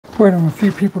Waiting on a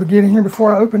few people to get in here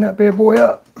before I open that bad boy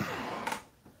up.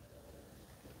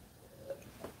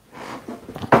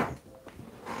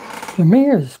 The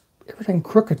mirror is everything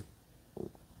crooked.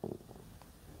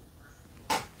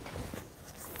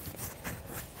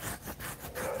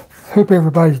 Hope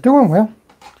everybody's doing well.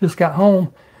 Just got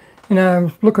home and I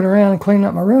was looking around and cleaning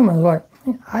up my room. I was like,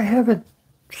 I haven't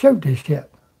showed this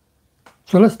yet.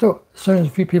 So let's do it as soon as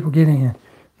a few people get in here.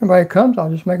 If nobody comes,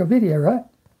 I'll just make a video, right?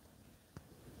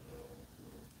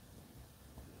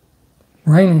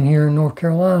 Raining here in North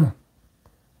Carolina.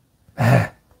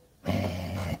 I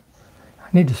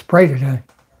need to spray today.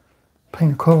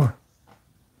 Paint the car.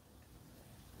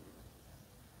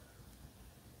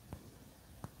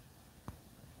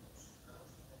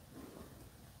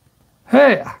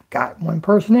 Hey, I got one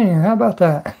person in here. How about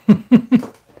that?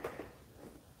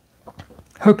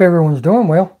 Hope everyone's doing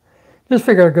well. Just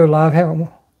figured I'd go live.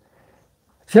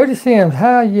 Jody Sims,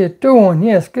 how you doing?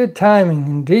 Yes, good timing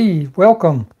indeed.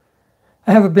 Welcome.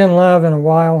 I haven't been live in a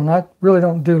while, and I really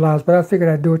don't do lives, but I figured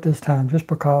I'd do it this time just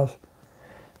because.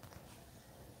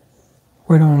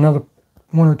 Wait on another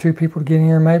one or two people to get in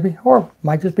here maybe, or it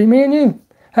might just be me and you.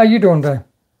 How you doing today?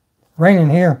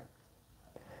 Raining here.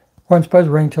 Wasn't supposed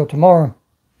to rain till tomorrow.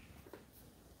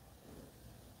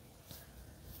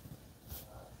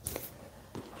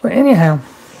 But anyhow,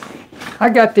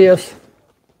 I got this.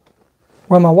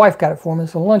 Well, my wife got it for me.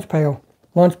 It's a lunch pail,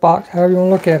 lunchbox, however you want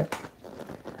to look at it.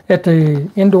 At the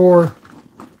indoor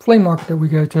flea market that we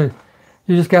go to.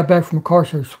 You just got back from a car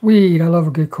show. Sweet, I love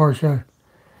a good car show.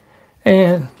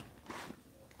 And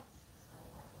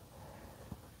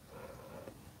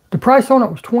the price on it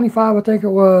was $25, I think it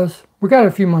was. We got it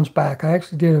a few months back. I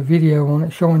actually did a video on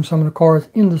it showing some of the cars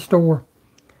in the store.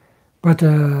 But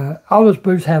all those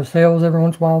booths have sales every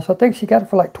once in a while. So I think she got it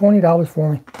for like $20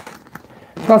 for me.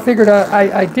 So I figured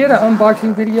I did an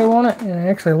unboxing video on it and I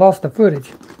actually lost the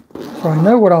footage. So I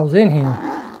know what I was in here.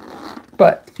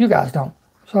 But you guys don't.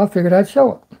 So I figured I'd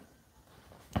show it.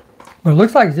 But it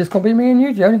looks like it's just going to be me and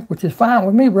you, Jody, which is fine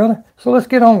with me, brother. So let's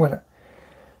get on with it.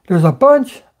 There's a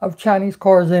bunch of Chinese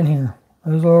cars in here.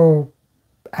 Those little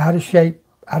out of shape,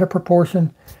 out of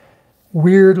proportion,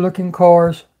 weird looking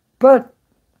cars. But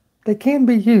they can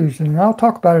be used, and I'll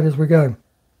talk about it as we go.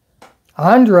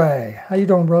 Andre, how you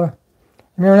doing, brother?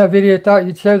 Remember that video? Thought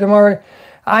you'd show them already?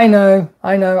 I know,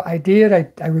 I did.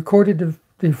 I recorded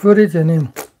the footage, and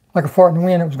then, like a fart in the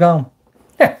wind, it was gone.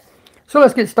 Yeah. So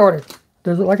let's get started.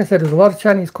 Like I said, there's a lot of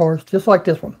Chinese cars, just like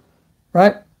this one,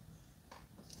 right?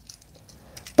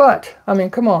 But, I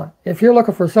mean, come on. If you're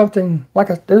looking for something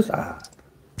like this,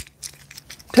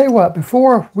 tell you what,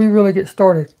 before we really get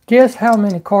started, guess how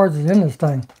many cards is in this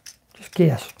thing? Just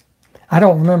guess. I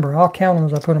don't remember. I'll count them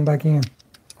as I put them back in.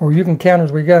 Or you can count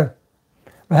as we go.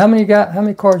 But how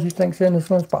many cards you think's in this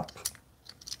lunchbox?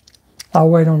 I'll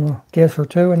wait on a guess or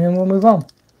two and then we'll move on.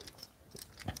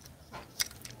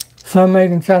 Some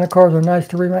made in China cars are nice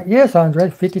to remake. Yes, Andre,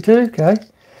 52, okay.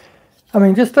 I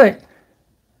mean, just think.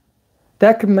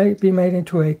 That could be made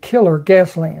into a killer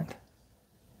Gasland.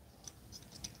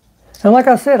 And like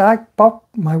I said,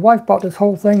 my wife bought this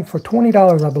whole thing for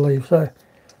 $20, I believe. So,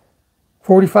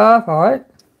 45, all right.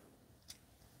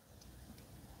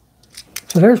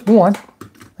 So there's one.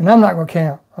 And I'm not going to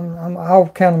count. I'll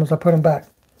count them as I put them back.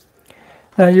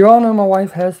 Now, you all know my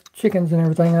wife has chickens and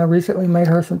everything. I recently made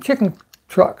her some chicken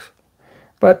trucks.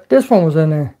 But this one was in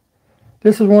there.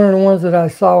 This is one of the ones that I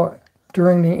saw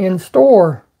during the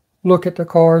in-store look at the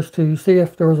cars to see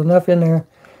if there was enough in there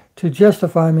to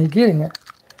justify me getting it.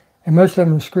 And most of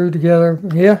them are screwed together.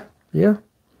 Yeah.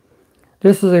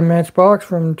 This is a Matchbox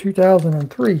from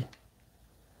 2003.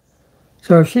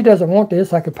 So if she doesn't want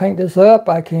this, I could paint this up.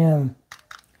 I can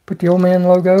put the old man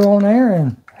logo on there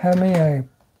and have me a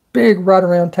big ride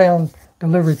around town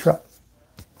delivery truck.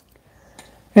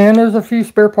 And there's a few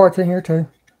spare parts in here too.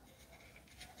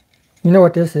 You know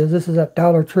what this is. This is that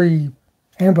Dollar Tree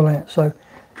ambulance. So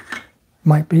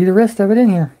might be the rest of it in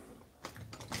here.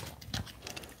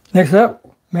 Next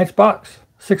up, Matchbox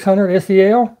 600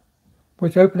 SEL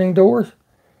with opening doors.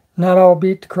 Not all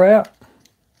beat to crap.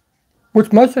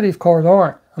 Which most of these cars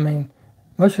aren't. I mean,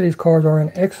 most of these cars are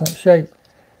in excellent shape.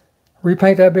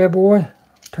 Repaint that bad boy.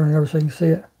 Turn it over so you can see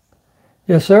it.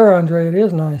 Yes, sir, Andre. It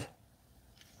is nice.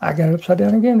 I got it upside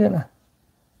down again, didn't I?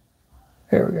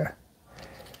 There we go.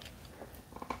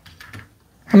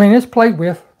 I mean, it's played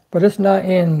with, but it's not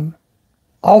in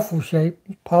awful shape.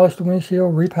 You polish the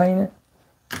windshield, repaint it,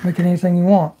 make it anything you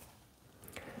want.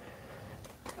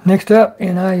 Next up,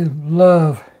 and I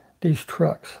love these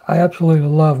trucks. I absolutely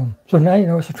love them. So now you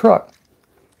know it's a truck.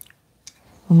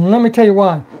 And let me tell you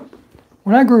why.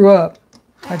 When I grew up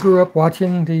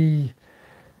watching the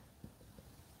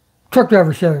truck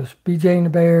driver shows. BJ and the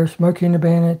Bear, Smokey and the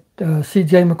Bandit,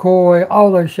 CJ McCoy,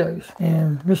 all those shows.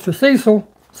 And Mr. Cecil's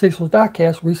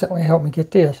Diecast, recently helped me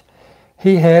get this.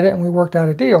 He had it and we worked out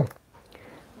a deal.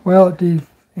 Well,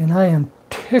 and I am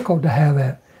tickled to have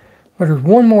that. But there's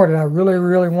one more that I really,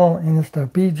 really want, and it's the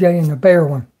BJ and the Bear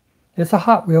one. It's a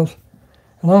Hot Wheels.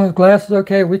 As long as glass is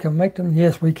okay, we can make them.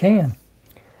 Yes, we can.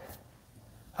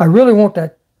 I really want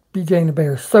that BJ and the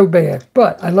Bear so bad,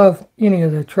 but I love any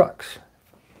of the trucks.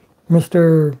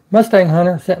 Mr. Mustang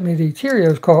Hunter sent me the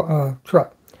Cheerios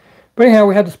truck. But anyhow,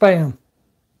 we had to spay them.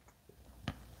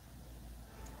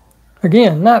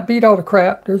 Again, not beat all the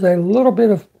crap. There's a little bit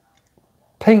of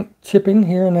paint chipping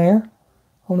here and there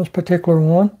on this particular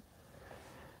one.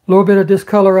 A little bit of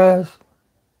discolorized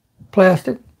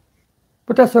plastic.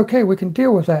 But that's okay. We can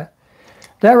deal with that.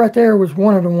 That right there was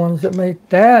one of the ones that made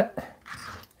that.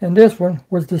 And this one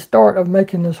was the start of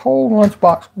making this whole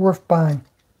lunchbox worth buying.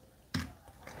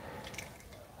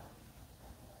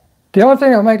 The only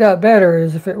thing that would make that better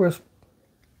is if it was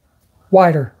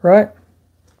wider, right?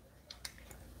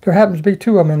 There happens to be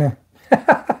two of them in there.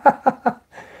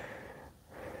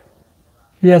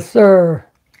 Yes, sir.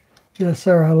 Yes,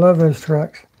 sir. I love those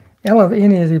trucks. I love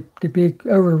any of the big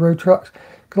over-the-road trucks.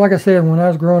 Because like I said, when I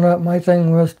was growing up, my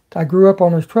thing was, I grew up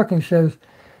on those trucking shows,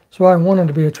 so I wanted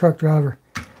to be a truck driver.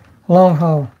 Long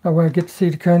haul. That way I get to see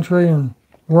the country and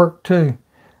work too.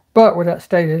 But with that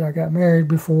stated, I got married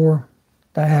before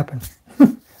that happened.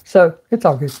 So, it's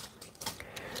all good.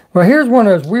 Well, here's one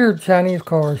of those weird Chinese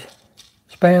cars.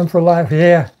 Spam for life.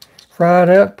 Yeah. Fried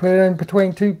up, put it in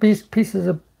between two pieces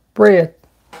of bread.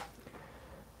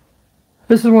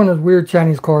 This is one of those weird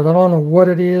Chinese cars. I don't know what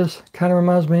it is. Kind of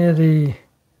reminds me of the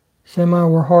semi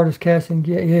where hardest cast can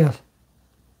get. Yes.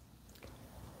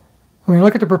 I mean,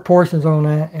 look at the proportions on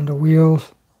that and the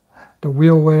wheels, the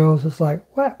wheel wells. It's like,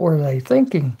 what were they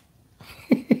thinking?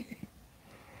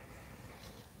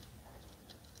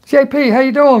 JP, how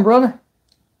you doing, brother?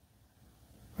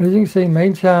 As you can see, made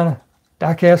in China.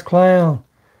 Diecast clown.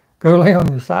 Go lay on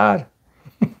your side.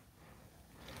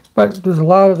 But there's a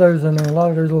lot of those in there, a lot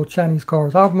of those little Chinese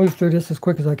cars. I'll move through this as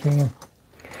quick as I can.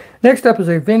 Next up is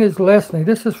a vintage Lesney.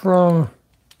 This is from,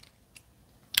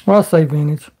 well, I'll say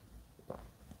vintage.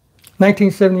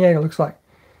 1978, it looks like.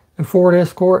 The Ford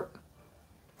Escort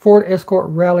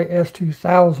Rally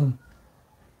S2000.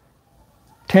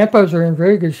 Tampos are in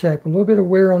very good shape. A little bit of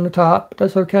wear on the top, but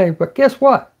that's okay. But guess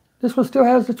what? This one still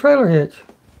has the trailer hitch.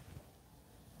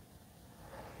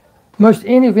 Most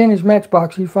any vintage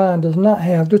Matchbox you find does not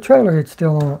have the trailer hitch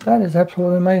still on it. That is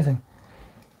absolutely amazing.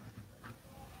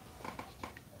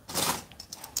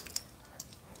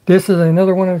 This is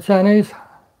another one of the Chinese.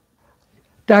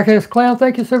 Diecast Clown,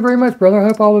 thank you so very much, brother. I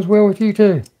hope all is well with you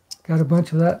too. Got a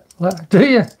bunch of that. Do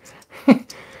you?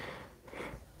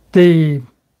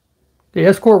 The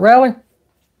Escort Rally.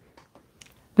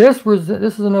 This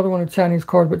is another one of the Chinese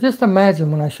cars, but just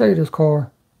imagine when I show you this car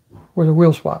with a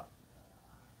wheel swap.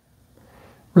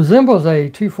 Resembles a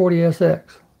 240SX.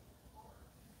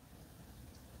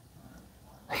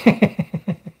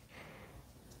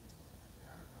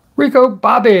 Rico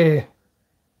Bobby.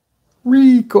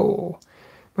 Rico.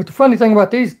 But the funny thing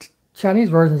about these Chinese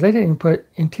versions, they didn't even put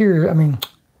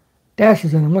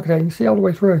dashes in them. Look at that. You can see all the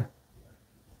way through.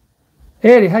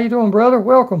 Eddie, how you doing, brother?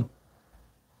 Welcome.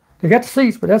 They got the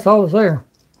seats, but that's all that's there.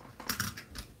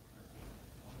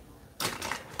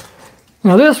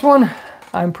 Now this one,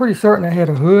 I'm pretty certain it had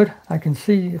a hood. I can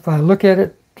see, if I look at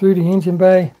it through the engine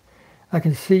bay, I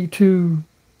can see two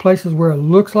places where it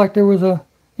looks like there was a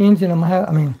engine.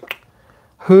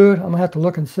 Hood. I'm going to have to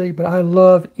look and see. But I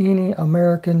love any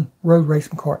American road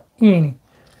racing car. Any.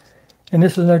 And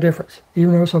this is no difference,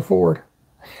 even though it's a Ford.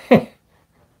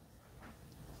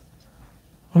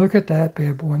 Look at that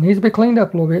bad boy. It needs to be cleaned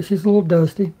up a little bit. She's a little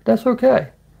dusty, but that's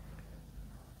okay.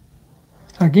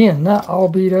 Again, not all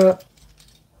beat up.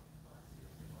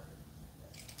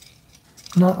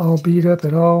 Not all beat up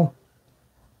at all.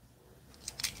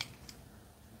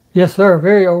 Yes, sir.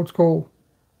 Very old school.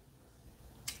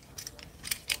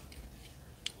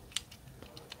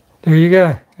 There you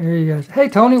go. There you go. Hey,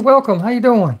 Tony. Welcome. How you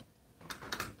doing?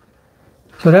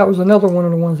 So that was another one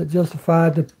of the ones that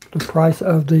justified the price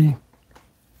of the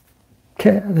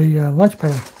lunch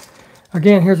pad.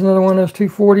 Again, here's another one of those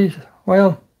 240s.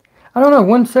 Well, I don't know.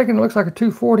 1 second it looks like a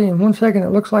 240, and 1 second it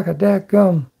looks like a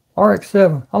dadgum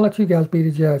RX-7. I'll let you guys be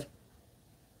the judge.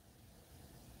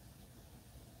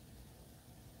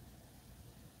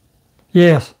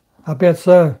 Yes, I bet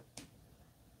so.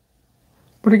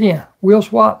 But again, wheel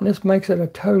swap, and this makes it a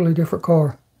totally different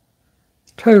car.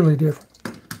 Totally different.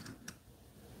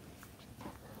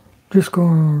 Just going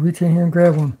to reach in here and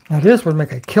grab one. Now this would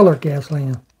make a killer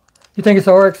gasoline. You think it's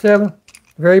a RX-7?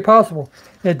 Very possible.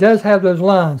 It does have those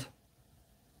lines.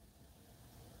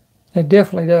 It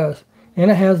definitely does. And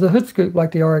it has the hood scoop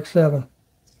like the RX-7.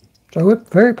 So it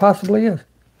very possibly is.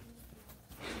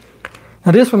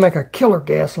 Now this would make a killer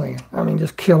gasoline. I mean,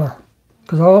 just killer.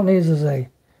 Because all it needs is a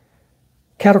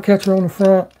cattle catcher on the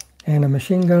front and a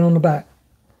machine gun on the back.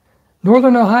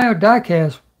 Northern Ohio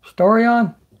diecast.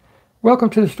 Starion, welcome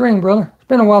to the stream, brother. It's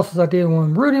been a while since I did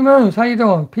one. Rudy Moons, how you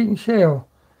doing? Pete and Shell.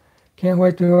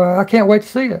 I can't wait to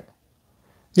see it.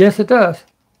 Yes, it does.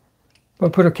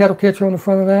 But put a cattle catcher on the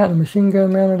front of that and a machine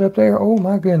gun mounted up there. Oh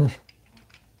my goodness.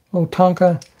 Little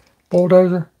Tonka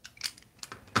bulldozer.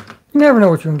 You never know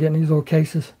what you're going to get in these little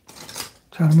cases.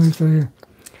 Try to move through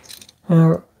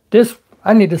here.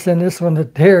 I need to send this one to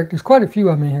Derek. There's quite a few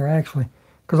of them in here, actually.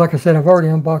 Because like I said, I've already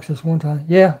unboxed this one time.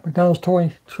 Yeah, McDonald's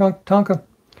toy trunk Tonka.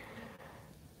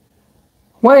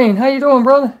 Wayne, how you doing,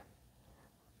 brother?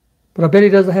 But I bet he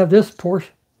doesn't have this Porsche.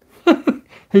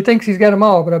 He thinks he's got them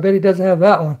all, but I bet he doesn't have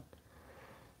that one.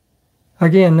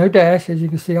 Again, no dash, as you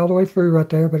can see all the way through right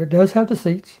there, but it does have the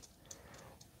seats.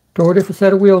 Throw a different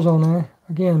set of wheels on there.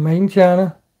 Again, made in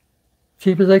China.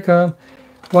 Cheap as they come.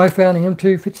 Wife found the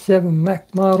M257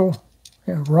 Mac model.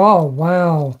 Yeah, raw,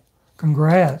 wow.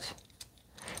 Congrats.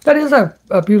 That is a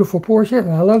beautiful Porsche, isn't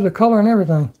it? I love the color and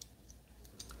everything.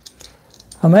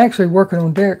 I'm actually working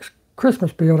on Derek's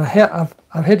Christmas build. I've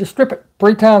had to strip it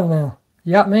 3 times now.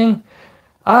 You got me?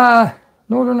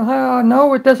 Northern Ohio.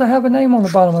 No, it doesn't have a name on the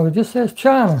bottom of it. It just says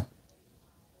China.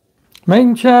 Made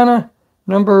in China.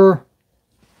 Number,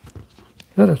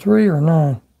 is that a 3 or a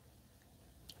 9?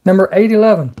 Number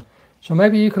 811. So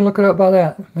maybe you can look it up by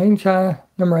that. Made in China,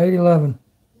 number 811.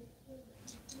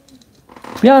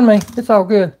 Beyond me, it's all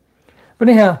good. But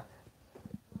anyhow,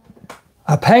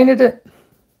 I painted it.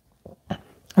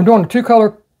 I'm doing a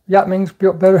 2-color Yacht Ming's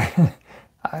built better.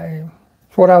 That's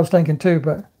what I was thinking too,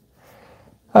 but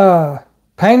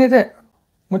painted it.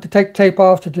 Went to take the tape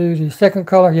off to do the second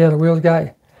color. Yeah, the wheels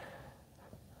got,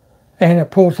 and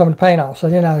it pulled some of the paint off. So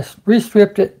then I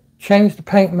restripped it, changed the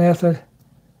paint method,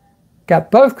 got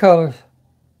both colors.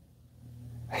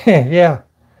 Yeah.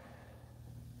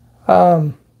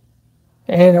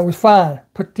 And it was fine.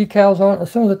 Put decals on.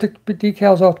 As soon as I took the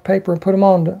decals off the paper and put them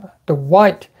on, the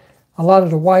white, a lot of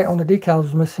the white on the decals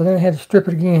was missing. So then I had to strip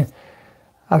it again.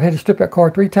 I've had to strip that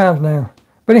car 3 times now.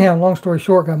 But anyhow, long story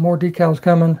short, got more decals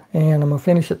coming, and I'm going to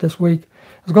finish it this week.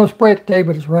 I was going to spray it today,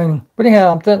 but it's raining. But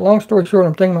anyhow, long story short,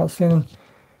 I'm thinking about sending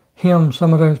him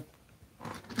some of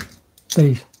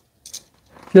these.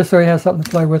 Just so he has something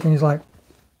to play with, and he's like,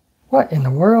 what in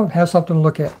the world? Have something to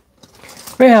look at.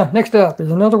 But anyhow, next up is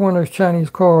another one of those Chinese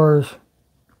cars.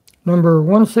 Number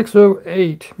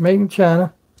 1608, made in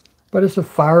China, but it's a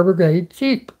fire brigade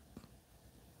Jeep.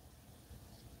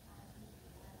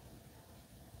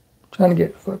 Trying to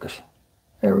get focus.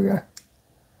 There we go.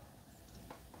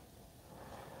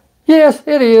 Yes,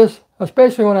 it is,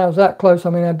 especially when I was that close.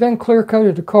 I mean, I've done clear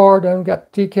coated the car, done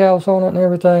got decals on it and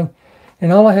everything,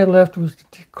 and all I had left was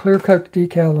to clear coat the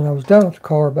decals, and I was done with the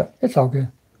car, but it's all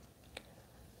good.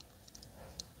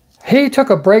 He took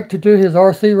a break to do his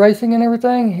RC racing and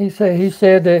everything. He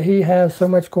said that he has so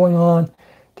much going on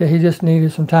that he just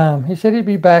needed some time. He said he'd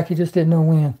be back, he just didn't know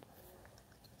when.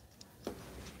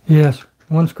 Yes,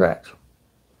 1 scratch.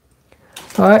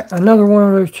 Alright, another one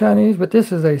of those Chinese, but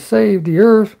this is a Save the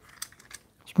Earth.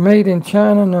 It's made in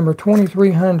China, number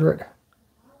 2300.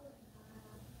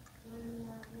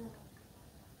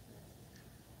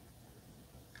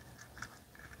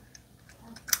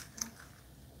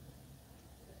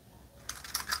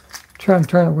 Try and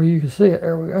turn it where you can see it.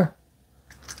 There we go.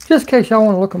 Just in case y'all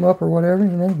want to look them up or whatever,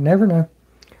 you know, never know.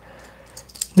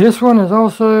 This one is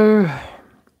also,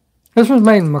 this one's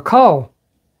made in Macau,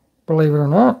 believe it or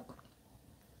not.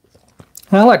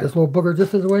 And I like this little booger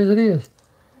just as the way as it is.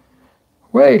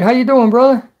 Wade, how you doing,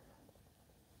 brother?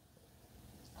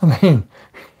 I mean,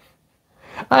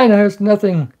 I know it's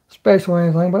nothing special or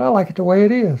anything, but I like it the way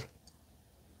it is.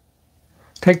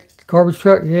 Take the garbage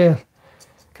truck, yeah.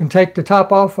 Can take the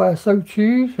top off if I so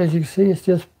choose. As you can see, it's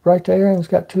just right there, and it's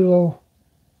got 2 little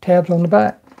tabs on the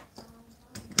back.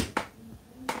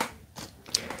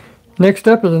 Next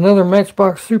up is another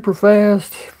Matchbox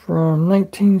Superfast from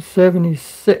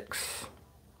 1976.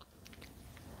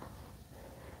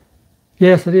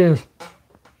 Yes, it is.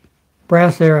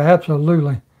 Brass era,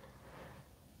 absolutely.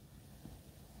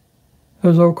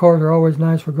 Those old cars are always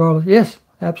nice regardless. Yes,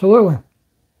 absolutely.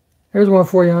 Here's one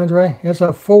for you, Andre. It's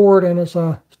a Ford and it's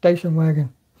a station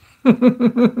wagon.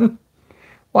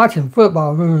 Watching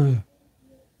football. Ooh.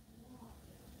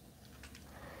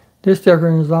 This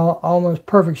sticker is almost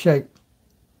perfect shape.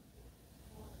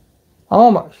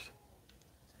 Almost.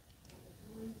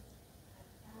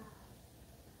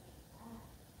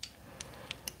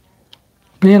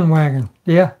 Bin wagon.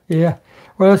 Yeah, yeah.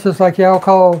 Well, it's just like y'all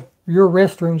call your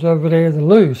restrooms over there the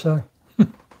loo, so.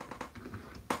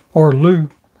 Or loo,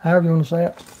 however you want to say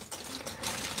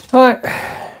it. Alright.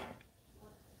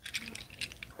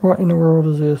 What in the world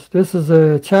is this? This is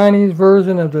a Chinese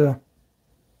version of the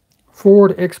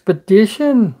Ford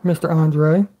Expedition, Mr.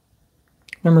 Andre.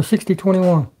 Number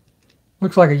 6021.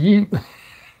 Looks like a Jeep.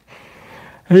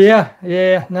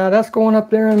 Yeah. Now that's going up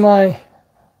there in my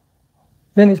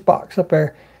vintage box up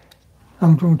there.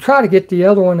 I'm going to try to get the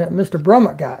other one that Mr.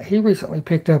 Brummett got. He recently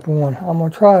picked up one. I'm going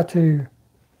to try to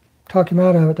talk him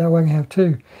out of it. That way I can have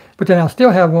two. But then I'll still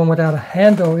have one without a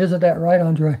handle. Isn't that right,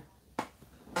 Andre?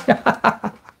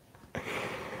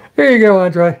 Here you go,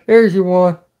 Andre. There's your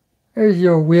one. There's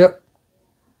your whip.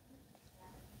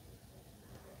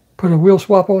 Put a wheel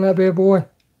swap on that bad boy.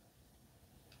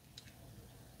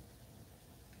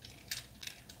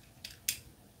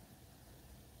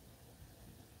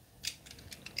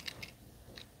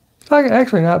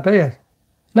 Actually not bad.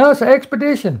 No, it's an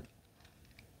Expedition.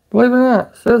 Believe it or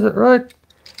not, it says it right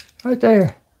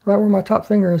there. Right where my top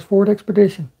finger is, Ford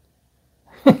Expedition.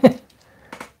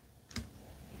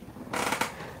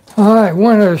 Alright,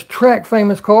 one of those track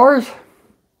famous cars.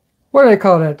 What do they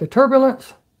call that? The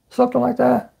Turbulence? Something like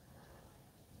that.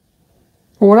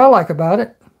 Well, what I like about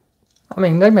it, I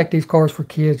mean, they make these cars for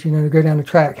kids, you know, to go down the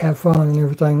track, have fun and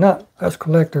everything. Not us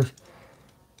collectors.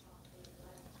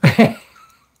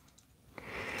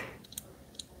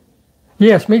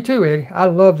 Yes, me too, Eddie. I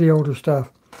love the older stuff.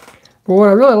 But what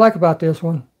I really like about this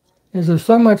one is there's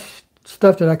so much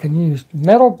stuff that I can use.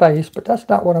 Metal base, but that's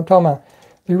not what I'm talking about.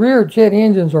 The rear jet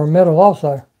engines are metal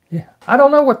also. Yeah, I don't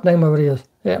know what the name of it is.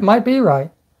 It might be right.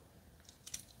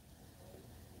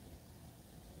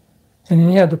 And then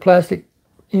you have the plastic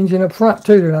engine up front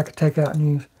too that I could take out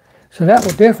and use. So that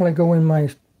will definitely go in my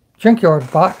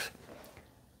junkyard box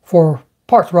for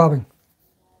parts robbing.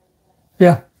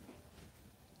 Yeah.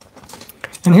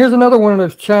 And here's another one of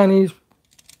those Chinese.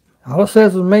 All it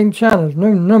says is made in China. There's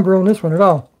no number on this one at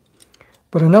all.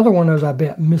 But another one of those I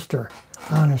bet Mr.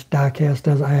 Honest Diecast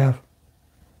doesn't have.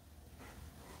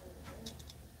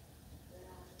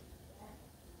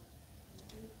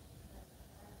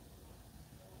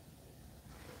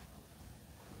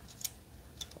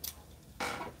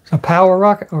 It's a power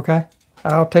rocket. Okay.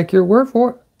 I'll take your word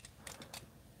for it.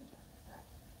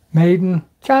 Made in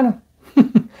China.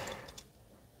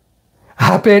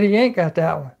 I bet he ain't got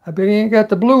that one. I bet he ain't got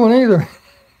the blue one either.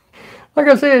 Like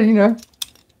I said, you know,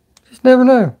 just never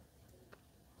know.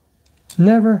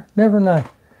 Never know.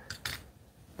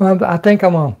 Well, I think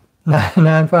I'm on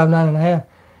 959.5.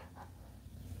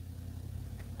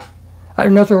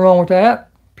 There's nothing wrong with that.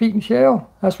 Pete and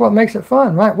shell. That's what makes it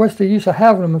fun, right? What's the use of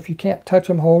having them if you can't touch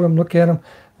them, hold them, look at them,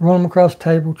 run them across the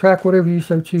table, track whatever you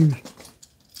so choose.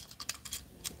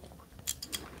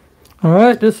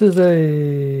 Alright, this is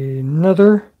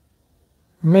another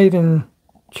made in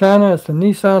China. It's the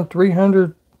Nissan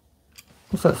 300.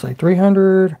 What's that say?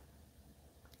 300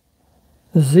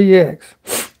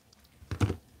 ZX.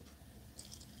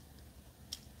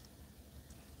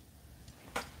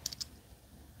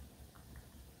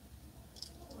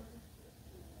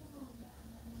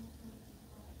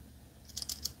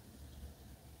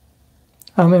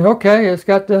 I mean, okay, it's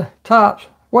got the tops.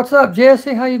 What's up,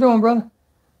 Jesse? How you doing, brother?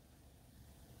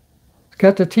 It's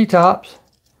got the T-tops.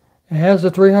 It has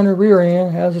the 300 rear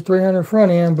end, has the 300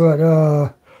 front end, but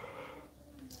I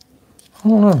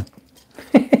don't know.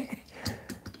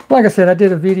 Like I said, I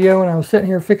did a video and I was sitting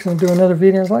here fixing to do another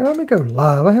video. I was like, let me go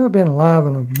live. I haven't been live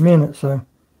in a minute, so.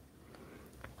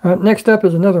 Next up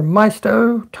is another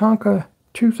Maisto Tonka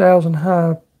 2000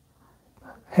 high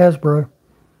Hasbro.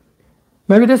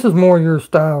 Maybe this is more your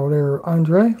style there,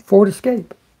 Andre. Ford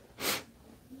Escape.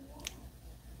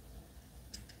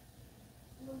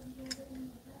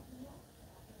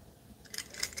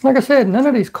 Like I said, none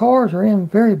of these cars are in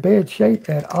very bad shape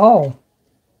at all.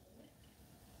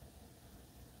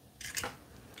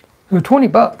 They're 20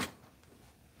 bucks.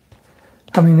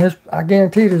 I mean, I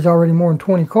guarantee there's already more than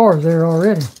 20 cars there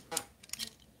already.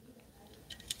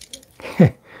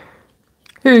 Here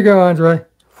you go, Andre,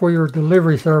 for your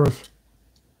delivery service.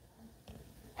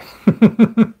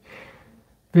 Vids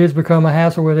become a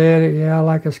hassle with Eddie. Yeah, I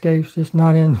like Escapes, just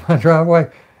not in my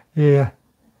driveway. Yeah.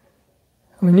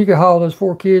 I mean, you could haul those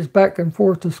 4 kids back and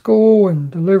forth to school and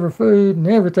deliver food and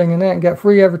everything and that and got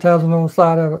free advertising on the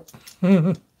side of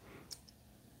it.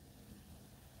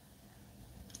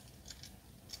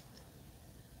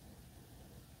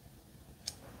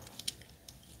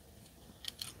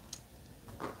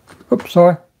 Oops,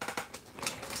 sorry.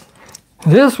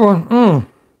 This one,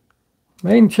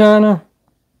 made in China,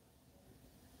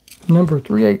 number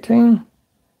 318.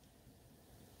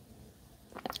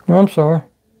 No, I'm sorry.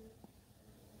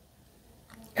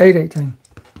 818.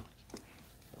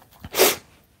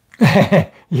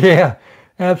 Yeah,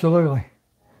 absolutely.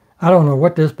 I don't know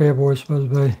what this bad boy is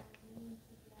supposed to be.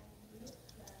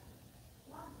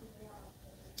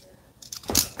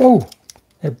 Oh,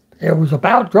 it was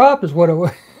about drop is what it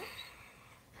was.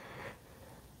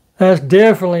 That's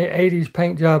definitely 80s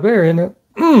paint job there, isn't it?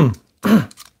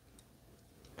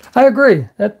 I agree.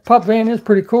 That pop van is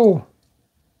pretty cool.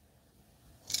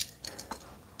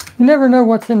 You never know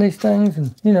what's in these things,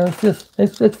 and you know,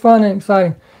 it's fun and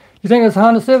exciting. You think it's a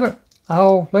Honda Civic?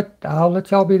 I'll let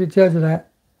y'all be the judge of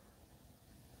that.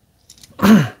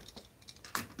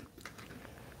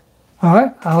 All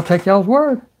right, I'll take y'all's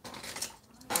word.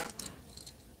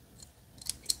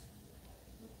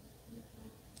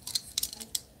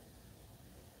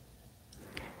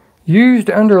 Used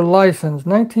under license,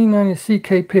 1990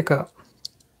 CK pickup.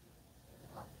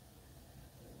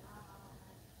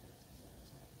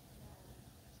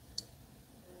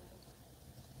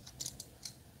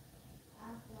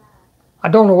 I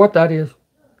don't know what that is.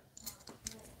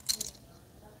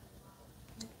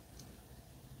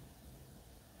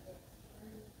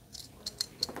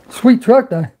 Sweet truck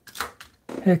though.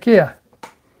 Heck yeah.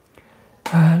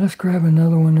 Let's grab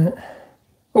another one that.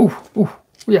 Oh,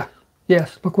 yeah.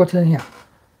 Yes, look what's in here.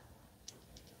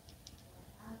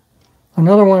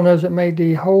 Another one of those that made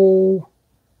the whole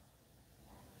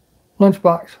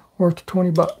lunchbox worth 20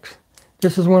 bucks.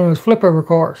 This is one of those flip over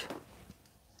cars.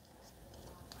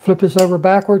 Flip this over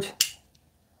backwards,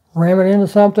 ram it into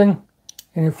something,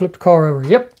 and you flip the car over.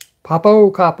 Yep,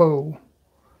 Popo Capo.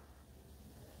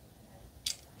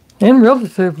 In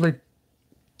relatively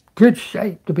good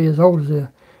shape to be as old as this.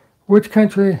 Which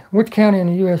county in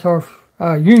the U.S.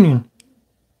 are Union?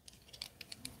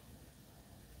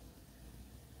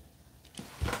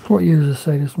 What year does this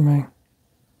say this to me?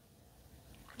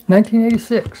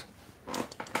 1986.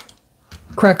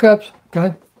 Crack ups,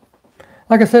 okay.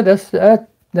 Like I said,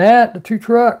 the two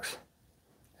trucks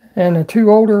and the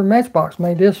two older Matchbox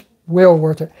made this well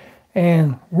worth it.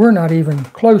 And we're not even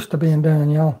close to being done,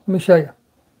 y'all. Let me show you.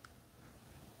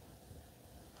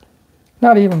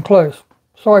 Not even close.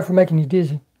 Sorry for making you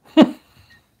dizzy.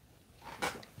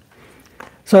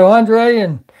 So Andre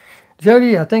and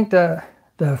Jody, I think the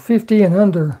 50 and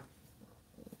under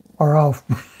are off.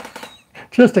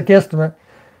 Just a guesstimate.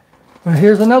 But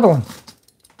here's another one.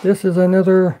 This is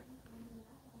another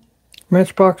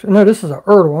Matchbox. No, this is a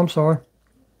Ertl, I'm sorry.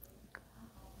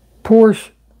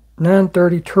 Porsche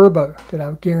 930 Turbo. Did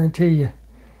I guarantee you?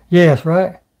 Yes,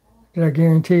 right? Did I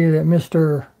guarantee you that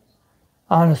Mr.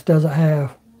 Honest doesn't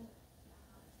have?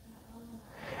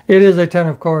 It is a ton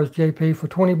of cars, JP, for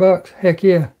 20 bucks. Heck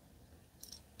yeah.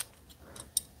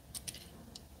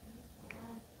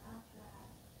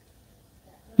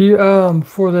 You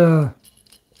for the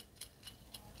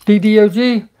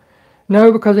DDOG?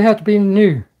 No, because it has to be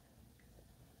new.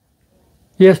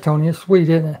 Yes, Tony, it's sweet,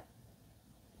 isn't it?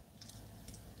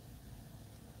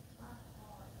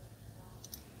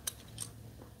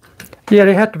 Yeah,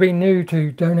 they have to be new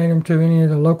to donate them to any of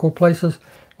the local places,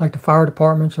 like the fire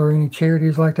departments or any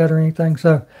charities like that or anything.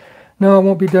 So, no, I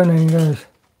won't be donating those.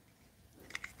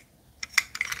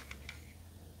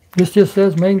 This just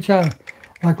says made in China.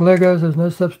 Like Legos, there's no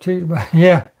substitute. But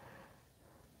yeah,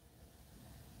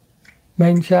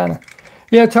 made in China.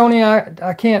 Yeah, Tony,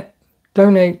 I can't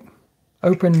donate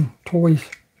open toys.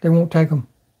 They won't take them.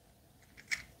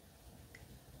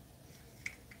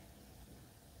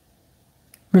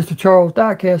 Mr. Charles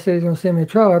Diecast said he's going to send me a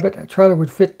trailer. I bet that trailer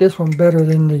would fit this one better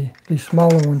than the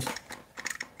smaller ones.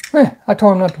 I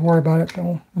told him not to worry about it,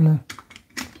 though. You know,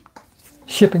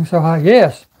 shipping so high.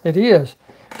 Yes, it is.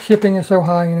 Shipping is so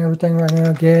high and everything right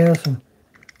now, gas and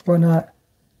whatnot.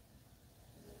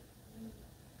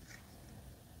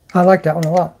 I like that one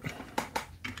a lot.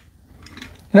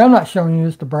 And I'm not showing you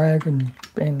this to brag and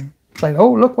say,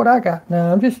 oh, look what I got.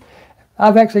 No,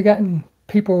 I've actually gotten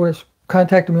people that's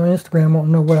contacted me on Instagram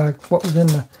wanting to know what was in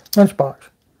the lunchbox.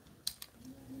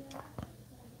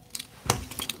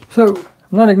 So,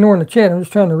 I'm not ignoring the chat. I'm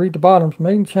just trying to read the bottoms.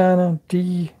 Made in China,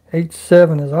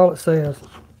 D87 is all it says.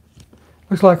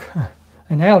 Looks like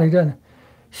an Audi, doesn't it?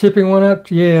 Shipping one up,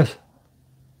 yes.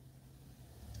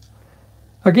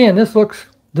 Again, this looks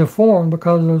deformed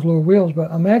because of those little wheels, but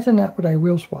imagine that with a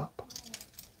wheel swap.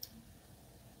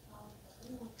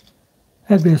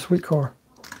 That'd be a sweet car.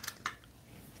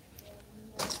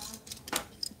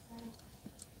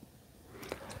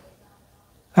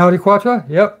 Audi Quattro,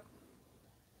 yep.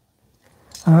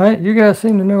 Alright, you guys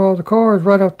seem to know all the cars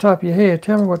right off the top of your head.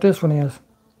 Tell me what this one is.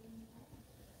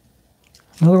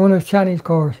 Another one of those Chinese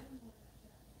cars.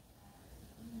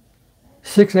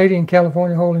 680 in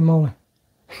California, holy moly.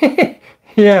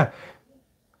 Yeah.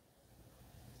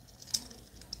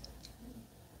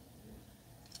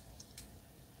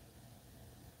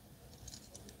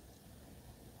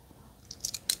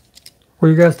 What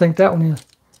do you guys think that one is?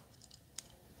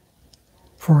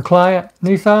 For a client,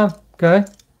 Nissan, okay.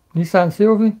 Nissan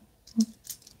Sylvie,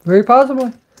 very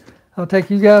possibly. I'll take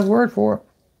you guys' word for it.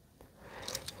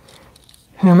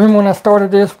 And remember when I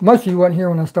started this, most of you wasn't here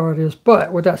when I started this,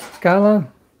 but with that Skyline,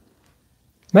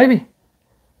 maybe.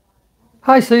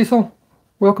 Hi Cecil,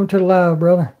 welcome to the live,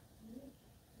 brother.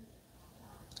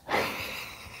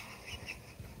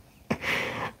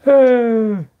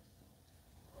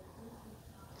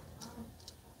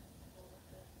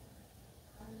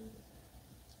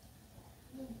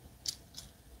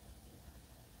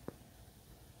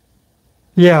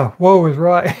 Yeah, whoa is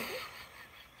right.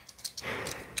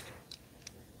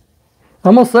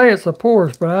 I'm going to say it's a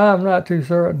Porsche, but I'm not too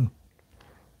certain.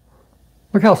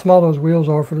 Look how small those wheels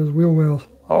are for those wheel wells.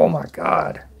 Oh my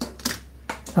God.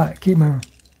 All right, keep moving.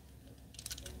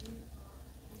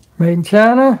 Made in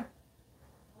China.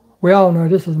 We all know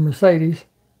this is a Mercedes.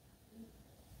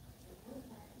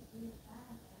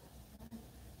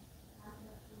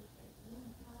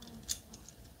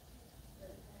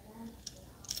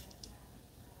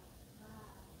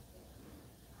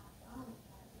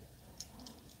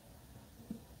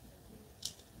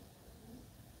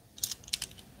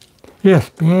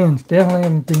 Yes, Benz, definitely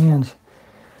in Benz.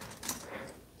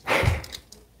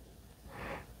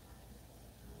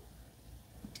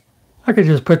 I could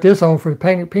just put this on for the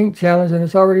Paint It Pink challenge and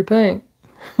it's already pink.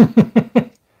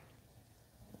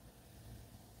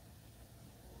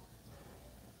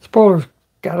 Spoiler's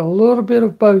got a little bit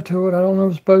of bow to it. I don't know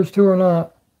if it's Bow's to or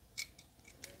not.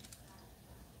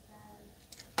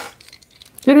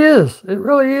 It is. It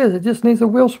really is. It just needs a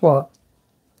wheel swap.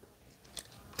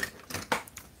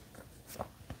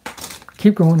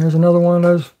 Keep going. There's another one of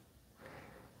those.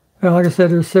 Well, like I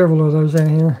said, there's several of those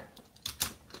in here.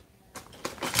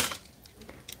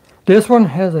 This one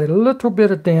has a little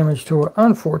bit of damage to it,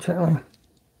 unfortunately.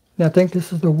 I think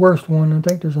this is the worst one. I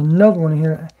think there's another one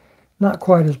here. Not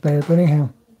quite as bad, but anyhow.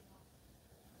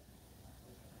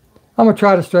 I'm going to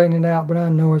try to straighten it out, but I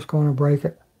know it's going to break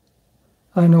it.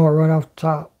 I know it right off the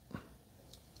top.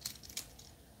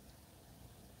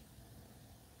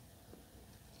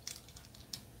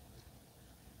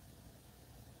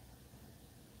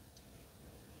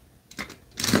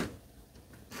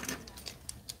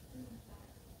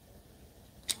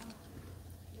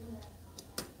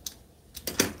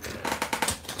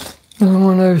 Another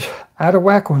one of those out of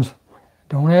whack ones.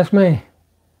 Don't ask me.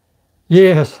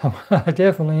 Yes, I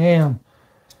definitely am.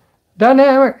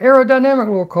 Dynamic, aerodynamic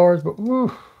little cars, but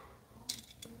woo.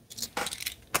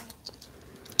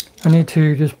 I need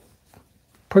to just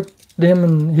put them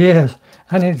in, yes,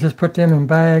 I need to just put them in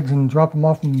bags and drop them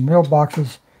off in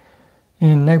mailboxes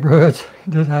in neighborhoods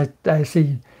that I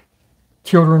see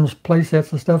children's play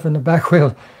sets and stuff in the back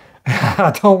wheels.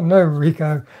 I don't know,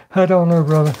 Rico. I don't know,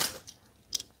 brother.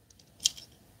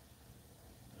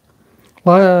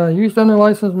 Used under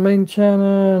license, made in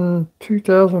China in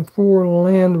 2004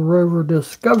 Land Rover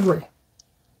Discovery.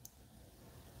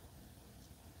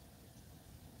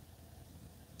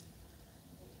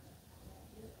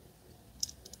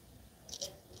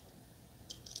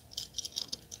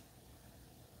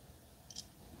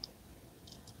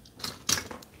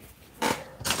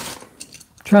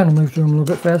 Trying to move through them a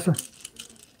little bit faster.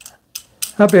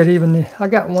 I bet even the, I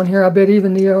got one here, I bet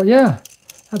even the, yeah.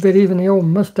 I bet even the old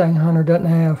Mustang Hunter doesn't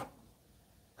have.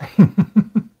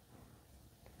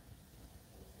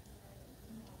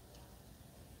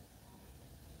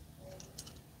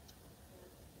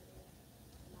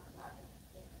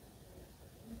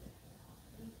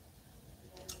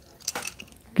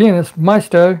 Again, it's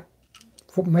Maisto,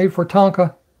 made for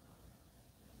Tonka.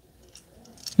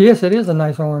 Yes, it is a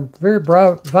nice orange. Very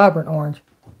bright, vibrant orange.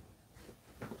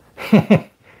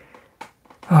 Alright,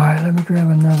 let me grab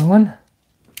another one.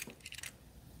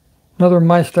 Another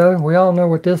Maisto. We all know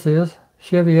what this is.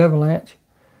 Chevy Avalanche.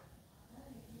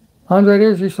 Andre,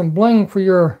 there's you some bling for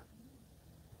your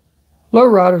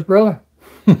lowriders, brother.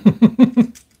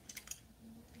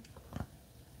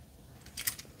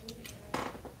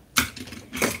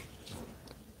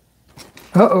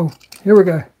 Uh-oh. Here we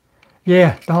go.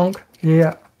 Yeah, donk.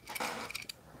 Yeah.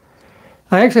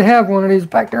 I actually have one of these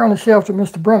back there on the shelf that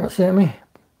Mr. Brummett sent me.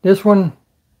 This one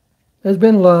has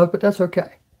been loved, but that's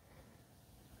okay.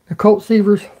 The Colt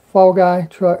Seavers Fall Guy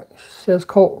truck. Says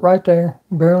Colt right there.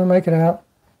 Barely make it out.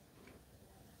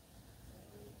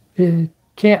 You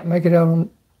can't make it out on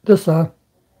this side.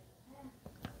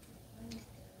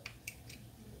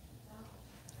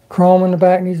 Chrome in the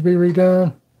back needs to be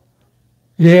redone.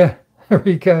 Yeah, there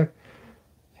we go.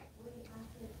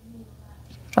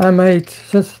 I made,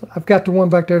 since I've got the one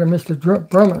back there that Mr.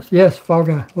 Brummett, yes, Fall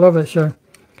Guy, love that show,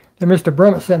 that Mr.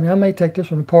 Brummett sent me, I may take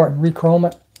this one apart and re-chrome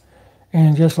it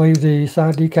and just leave the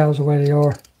side decals the way they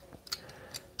are.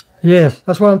 Yes,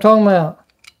 that's what I'm talking about.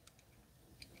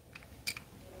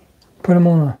 Put them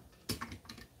on a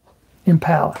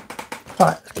Impala. All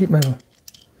right, let's keep moving.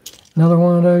 Another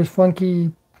one of those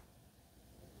funky,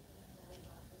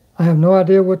 I have no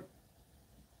idea what,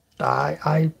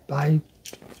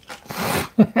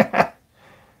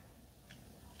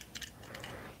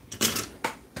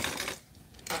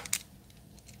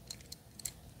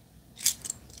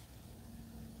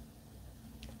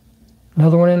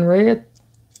 Another one in red.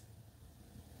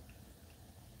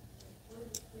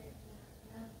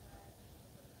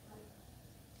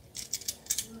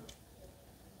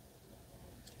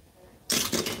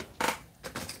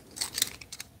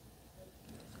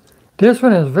 This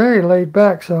one is very laid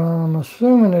back, so I'm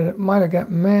assuming that it might have got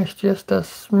mashed just a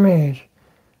smidge.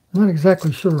 Not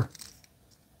exactly sure.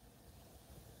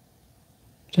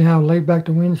 See how laid back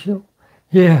the windshield?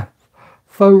 Yeah.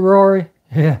 Faux Rory.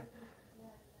 Yeah.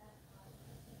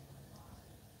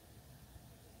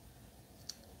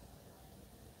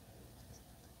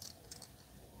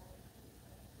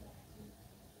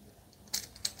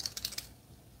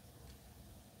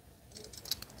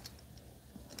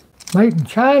 Made in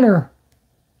China.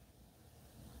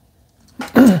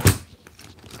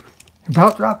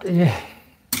 About dropped it. Yeah.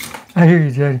 I hear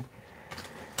you, Jody.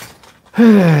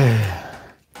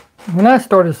 When I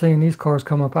started seeing these cars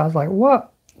come up, I was like,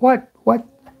 what?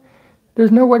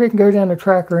 There's no way they can go down the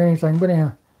track or anything. But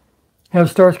anyhow,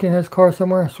 have Starsky and Hutch car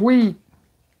somewhere? Sweet.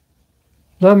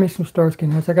 Love me some Starsky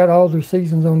and Hutch. I got all their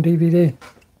seasons on DVD.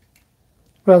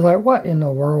 But I was like, what in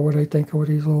the world would they think of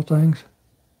these little things?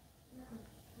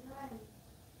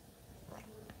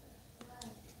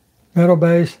 Metal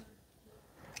base.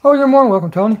 Oh, you're more than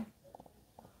welcome, Tony.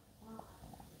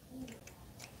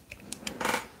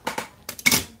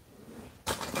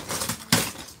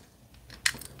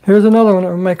 Here's another one that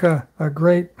would make a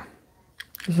great,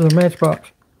 this is a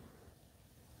Matchbox.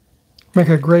 Make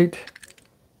a great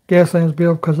Gaslands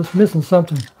build because it's missing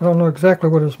something. I don't know exactly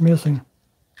what it's missing.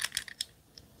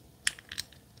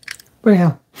 But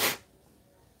anyhow,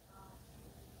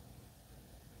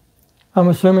 I'm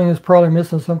assuming it's probably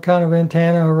missing some kind of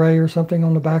antenna array or something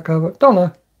on the back of it. Don't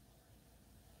know.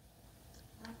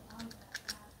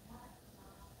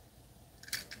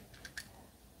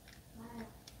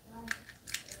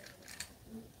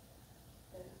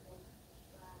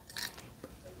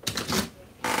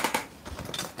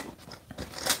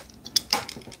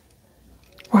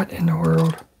 What in the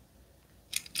world?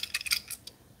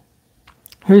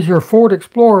 Here's your Ford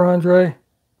Explorer, Andre.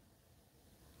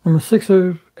 Number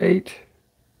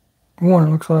 6081,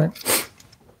 it looks like.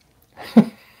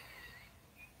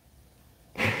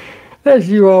 That's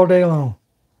you all day long.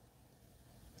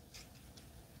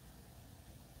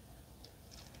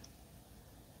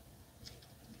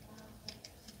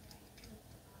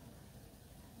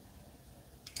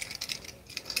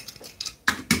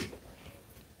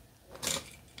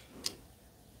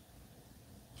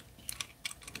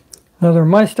 Another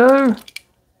Maestro.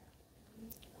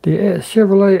 The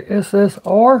Chevrolet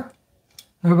SSR.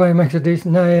 Nobody makes a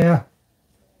decent, no, yeah.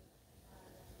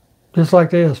 Just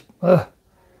like this.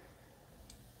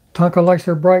 Tonka likes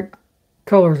their bright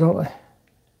colors, don't they?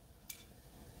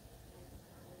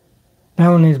 That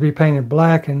one needs to be painted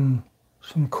black and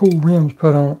some cool rims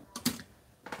put on it.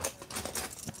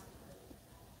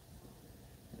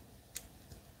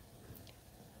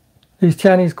 These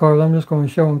Chinese cars, I'm just going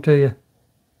to show them to you,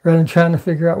 rather than trying to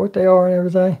figure out what they are and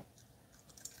everything.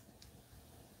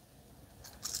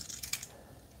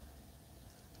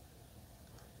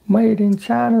 Made in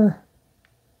China.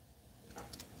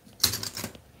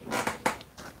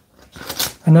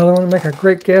 Another one to make a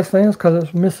great Gaslands because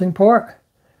it's a missing part.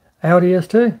 Audi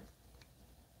S2.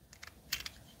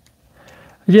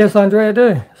 Yes, Andre, I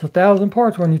do. It's 1,000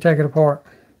 parts when you take it apart.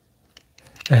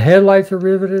 The headlights are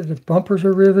riveted, the bumpers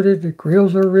are riveted, the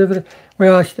grills are riveted.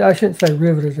 Well, I shouldn't say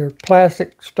riveted. They're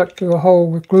plastic stuck to a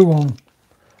hole with glue on.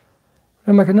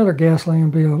 They'll make another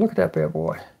Gasland build. Look at that bad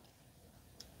boy.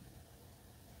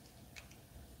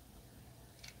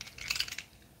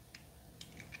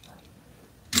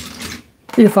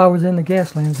 If I was in the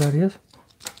Gaslands, that is.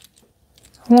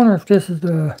 I wonder if this is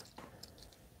the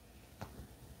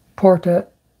part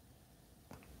that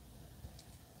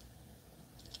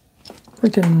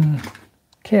freaking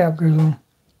cab goes on.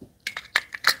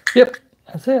 Yep,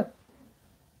 that's it.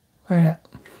 Alright.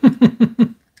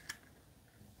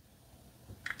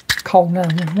 Call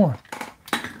 911.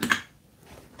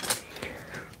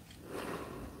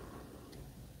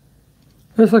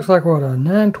 This looks like what, a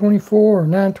 924 or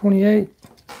 928?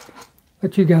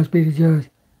 Let you guys be the judge.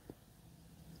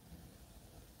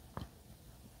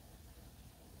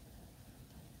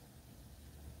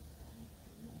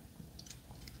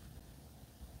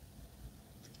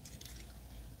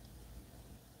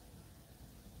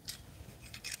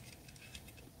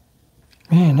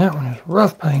 Man, that one is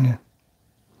rough painted.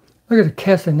 Look at the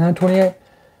casting, 928.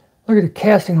 Look at the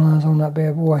casting lines on that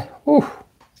bad boy. Ooh.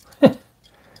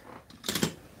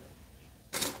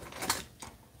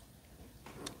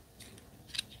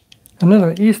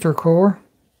 Another Easter core.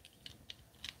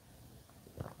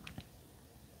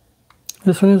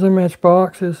 This one is a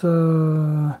Matchbox. It's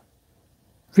a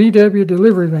VW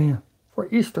delivery van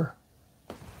for Easter.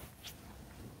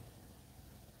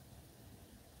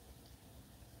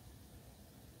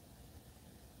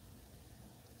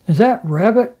 Is that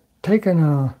rabbit taking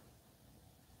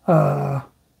a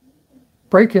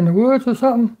break in the woods or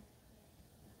something?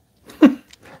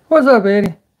 What's up,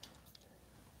 Eddie?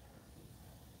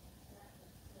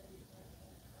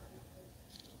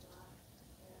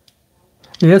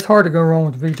 Yeah, it's hard to go wrong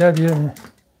with the VW, isn't it?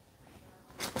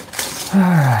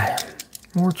 Alright,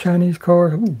 more Chinese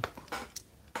cars. Ooh.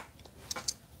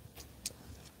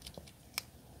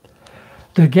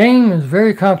 The game is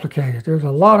very complicated. There's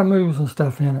a lot of moves and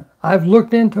stuff in it. I've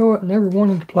looked into it and never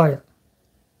wanted to play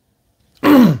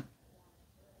it.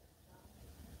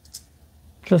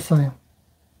 Just saying.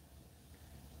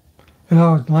 You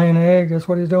know, he's laying an egg, that's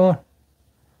what he's doing.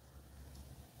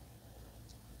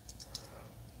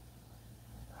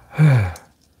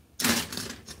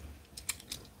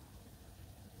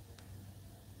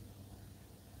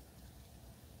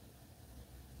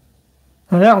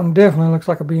 Now that one definitely looks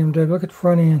like a BMW. Look at the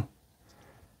front end.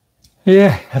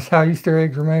 Yeah, that's how Easter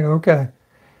eggs are made. Okay.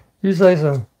 You say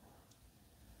so.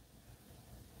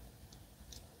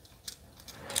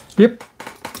 Yep.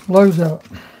 Loads up.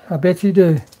 I bet you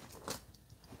do.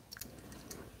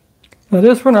 Now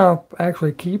this one I'll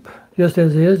actually keep just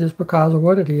as is, just because of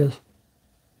what it is.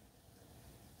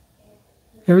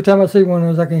 Every time I see one of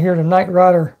those, I can hear the Knight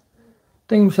Rider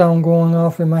theme song going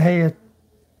off in my head.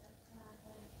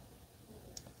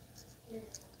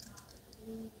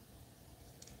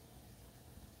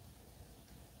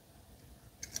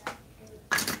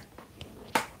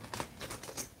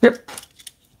 Yep,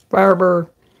 Firebird.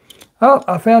 Oh,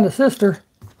 I found a sister.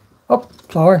 Oh,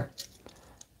 sorry.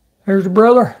 There's the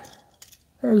brother.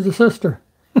 There's the sister.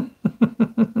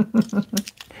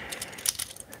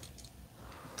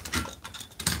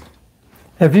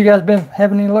 Have you guys been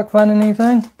having any luck finding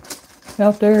anything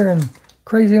out there in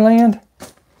crazy land?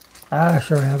 I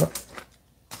sure haven't.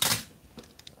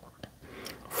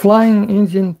 Flying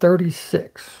Engine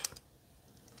 36.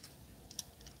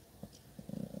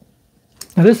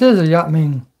 Now this is a yacht, I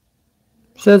mean,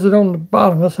 says it on the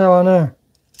bottom, that's how I know.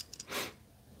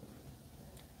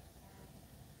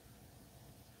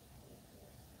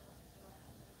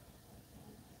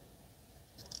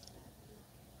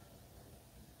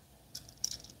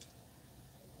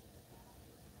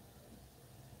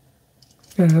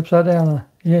 Got it upside down.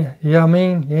 Yeah, I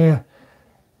mean, yeah.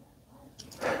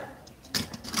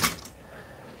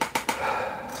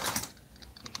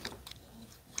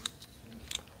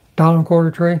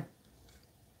 $1.25 tree.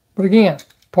 But again,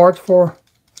 parts for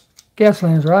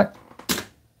gasolines, right?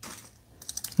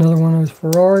 Another one of those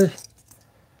Ferraris.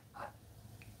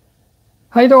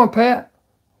 How you doing, Pat?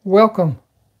 Welcome.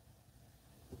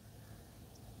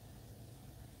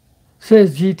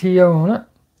 Says GTO on it.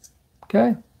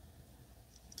 Okay.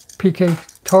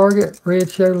 PK Target,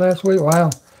 red show last week. Wow.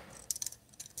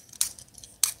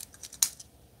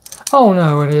 Oh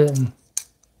no, it isn't.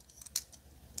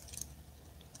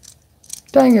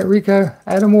 Dang it, Rico.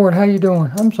 Adam Ward, how you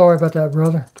doing? I'm sorry about that,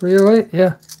 brother. 308,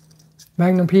 yeah.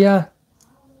 Magnum PI.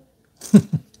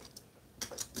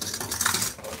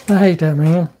 I hate that,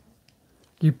 man.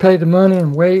 You pay the money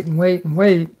and wait and wait and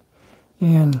wait,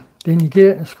 and then you get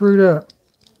it and screwed up.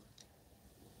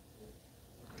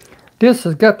 This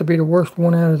has got to be the worst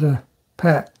one out of the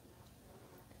pack.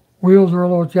 Wheels are a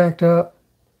little jacked up.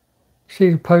 See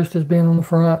the post has been on the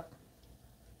front.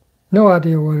 No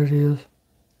idea what it is.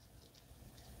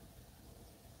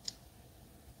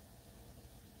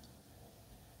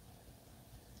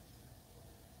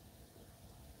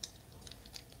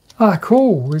 Ah,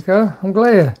 cool, Rico. I'm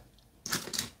glad.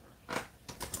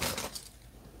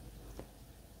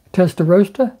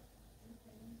 Testarossa.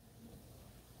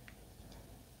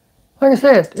 Like I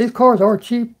said, these cars are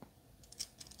cheap.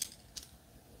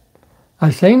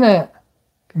 I seen that.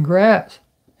 Congrats.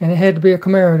 And it had to be a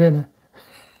Camaro, didn't it?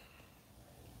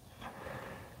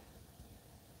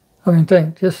 I mean,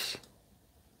 think, just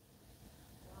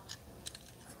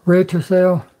red to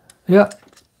sell. Yep.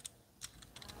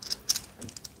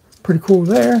 Pretty cool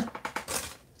there.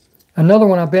 Another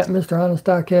one I bet Mr. Honest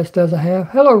Diecast doesn't have.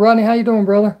 Hello, Rodney. How you doing,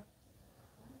 brother?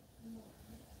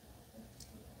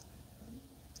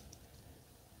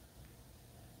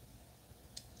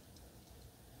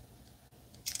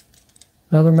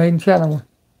 Another Made in China one.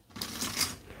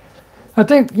 I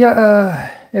think,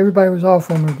 yeah, everybody was off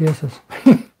on their guesses.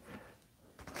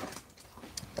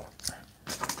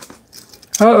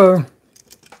 Uh-oh.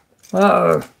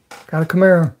 Uh-oh. Got a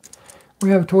Camaro. We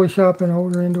have a toy shop and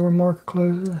older indoor market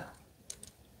closes.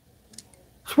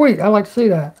 Sweet. I like to see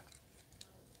that.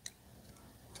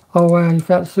 Oh, wow. You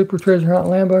found the Super Treasure Hunt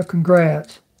Lambo.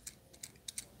 Congrats.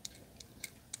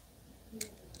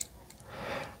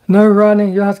 No,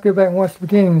 Rodney. You'll have to go back and watch the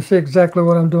beginning and see exactly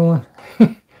what I'm doing.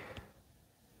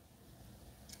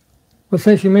 But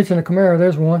since you mentioned a Camaro,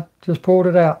 there's one. Just pulled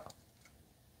it out.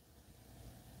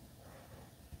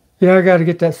 Yeah, I got to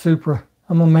get that Supra.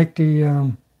 I'm going to make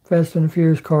the Fast and the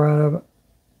Furious car out of it.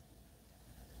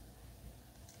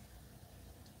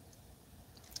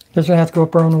 Guess I have to go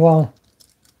up there on the wall.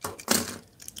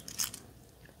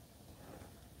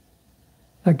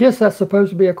 I guess that's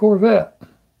supposed to be a Corvette.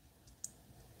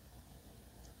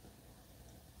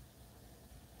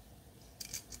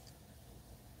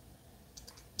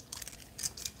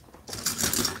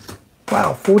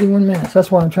 Wow, 41 minutes.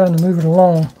 That's why I'm trying to move it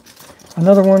along.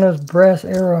 Another one of those brass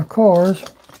era cars.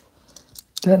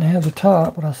 Doesn't have the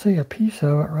top, but I see a piece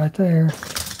of it right there.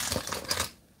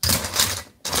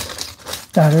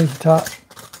 Ah, there's the top.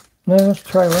 No, that's a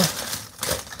trailer.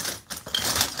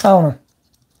 I don't know.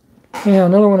 Yeah,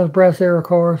 another one of those brass era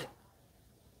cars.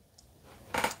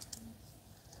 You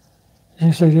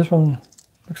can see this one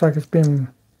looks like it's been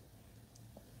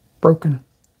broken.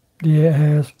 Yeah, it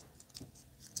has.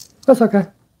 That's okay.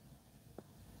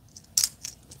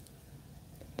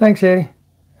 Thanks, Eddie.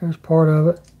 There's part of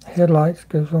it. Headlights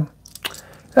goes on.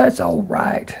 That's all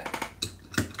right.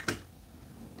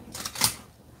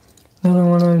 Another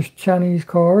one of those Chinese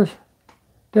cars.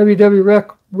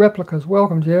 WW replicas.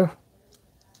 Welcome, Jeff.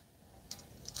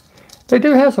 They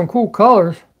do have some cool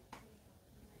colors,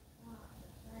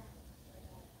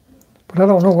 but I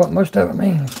don't know what most of it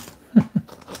means.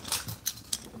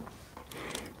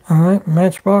 All right,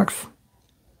 Matchbox.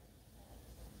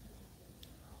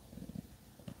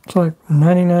 It's like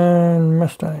 99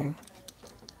 Mustang.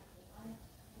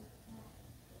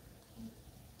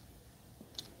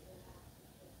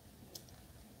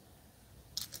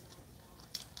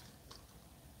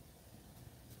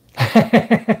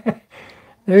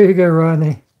 There you go,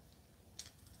 Rodney.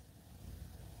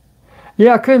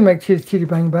 Yeah, I could make Chitty Chitty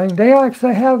Bang Bang. They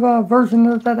actually have a version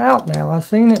of that out now. I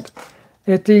seen it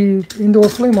at the indoor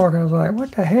flea market. I was like,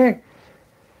 what the heck?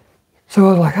 So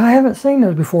I was like, I haven't seen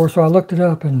those before. So I looked it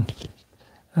up, and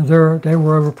they were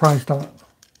overpriced on it.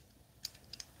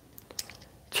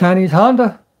 Chinese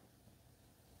Honda.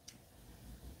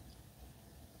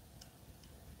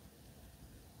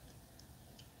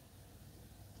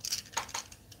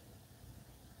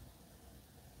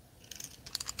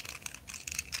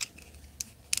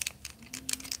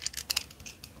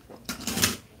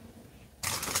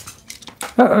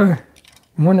 Uh-oh.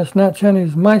 One that's not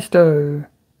Chinese, Maisto.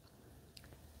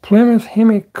 Plymouth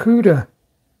Hemi-Cuda.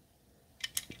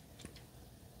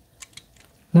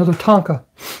 Another Tonka.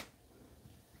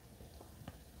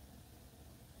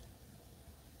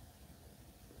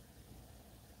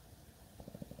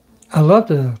 I love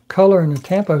the color and the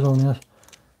tampos on this.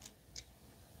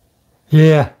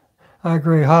 Yeah, I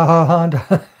agree. Ha ha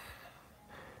Honda.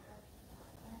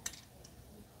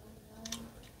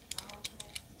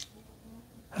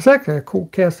 It's actually a cool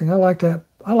casting. I like that.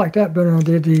 I like that better than I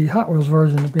did the Hot Wheels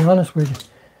version, to be honest with you.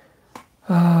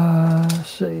 Let's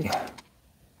see.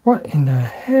 What in the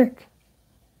heck?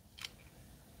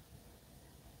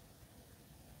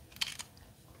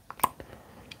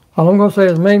 All I'm going to say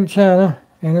is made in China,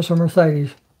 and it's a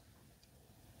Mercedes.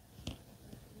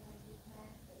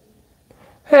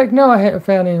 Heck no, I hadn't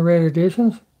found any red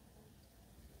editions.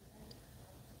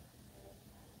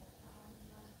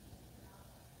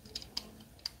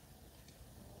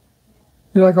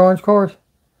 You like orange cars?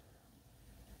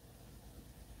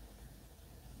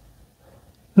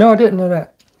 No, I didn't know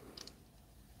that.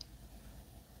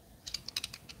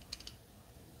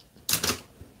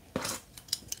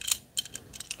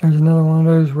 There's another one of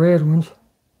those red ones.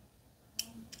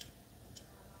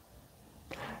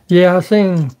 Yeah, I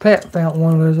seen Pat found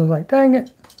one of those. I was like, dang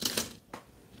it.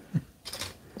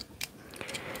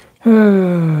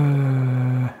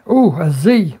 Oh, a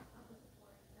Z.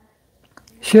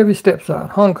 Chevy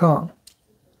stepside, Hong Kong.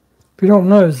 If you don't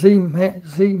know, Z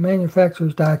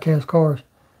manufactures die-cast cars.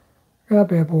 God,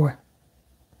 bad boy.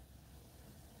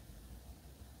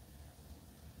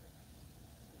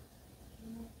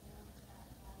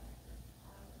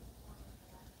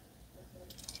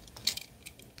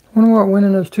 Wonder what went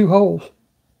in those two holes.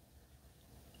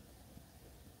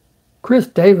 Chris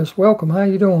Davis, welcome. How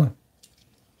you doing?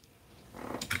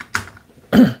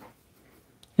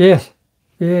 Yes.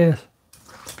 Yes.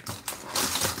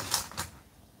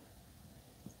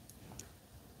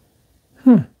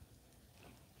 Leave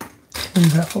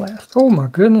that for last. Oh my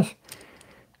goodness.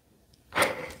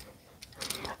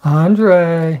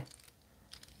 Andre.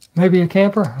 Maybe a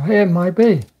camper? It might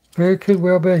be. Very could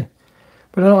well be.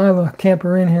 But I don't have a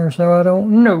camper in here, so I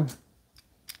don't know.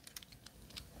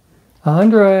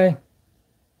 Andre.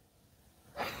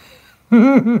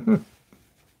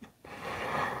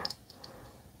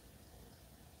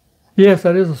 Yes,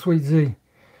 that is a sweet Z.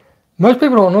 Most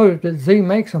people don't know that Z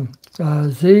makes them.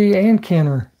 Z and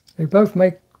Kenner. They both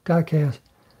make die-cast.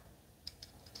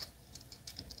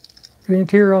 The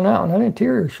interior on that one. That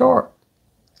interior is sharp.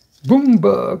 Boom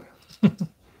bug.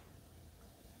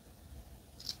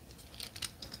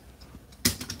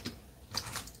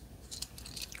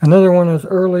 Another one of those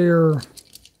earlier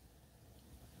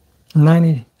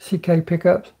 90 CK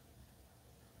pickups.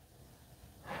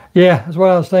 Yeah, that's what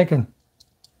I was thinking.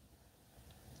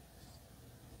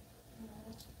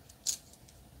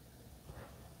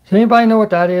 Does anybody know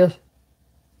what that is?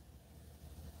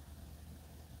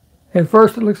 At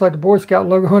first it looks like the Boy Scout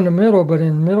logo in the middle, but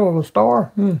in the middle of a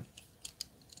star?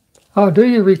 Oh, do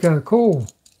you, Rico? Cool.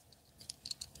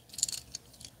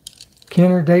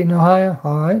 Kenner, Dayton, Ohio.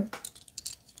 All right.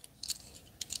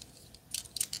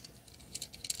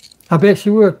 I bet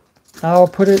you would. I'll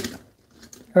put it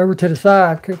over to the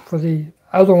side for the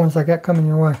other ones I got coming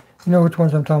your way. You know which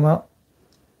ones I'm talking about.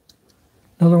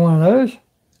 Another one of those.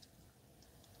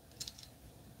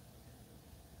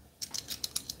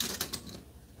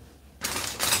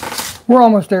 We're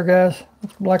almost there, guys.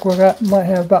 Looks like we might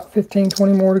have about 15,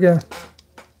 20 more to go.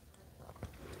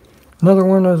 Another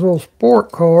one of those little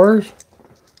sport cars.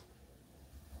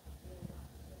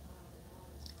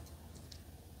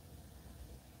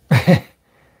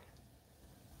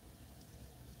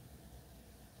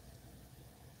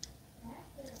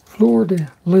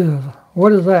 Florida Live.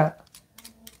 What is that?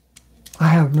 I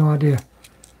have no idea.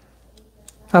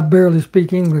 I barely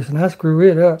speak English and I screw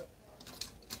it up.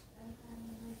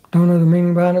 Don't know the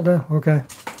meaning behind it though? Okay.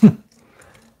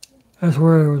 That's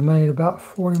where it was made, about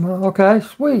 40 miles. Okay,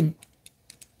 sweet.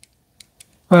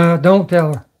 Don't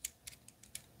tell her.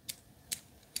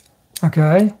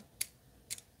 Okay.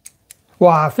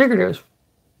 Well, I figured it was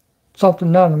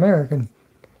something not American.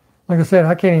 Like I said,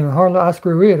 I can't even hardly, I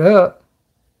screw it up.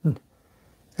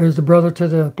 There's the brother to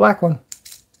the black one.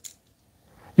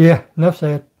 Yeah, enough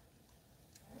said.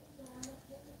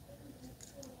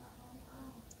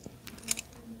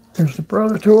 There's the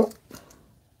brother to it.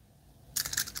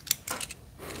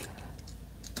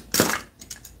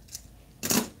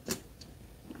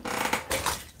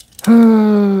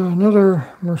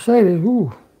 Another Mercedes.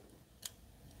 Ooh.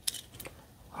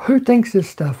 Who thinks this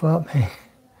stuff up, man?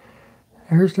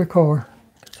 Here's the car.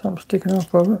 Got something sticking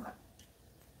off of it.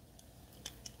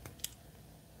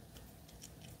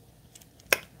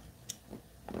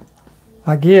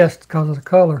 I guessed because of the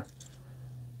color.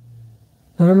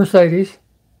 Another Mercedes.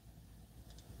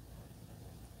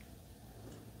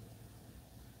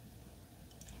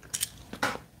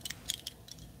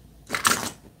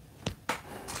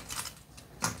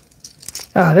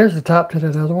 Ah, there's the top to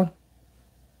that other one.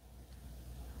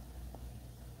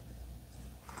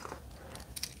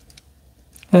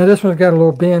 Now this one's got a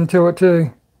little bend to it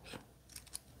too.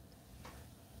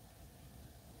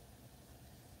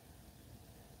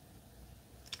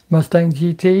 Mustang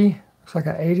GT. Looks like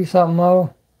an 80-something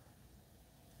model.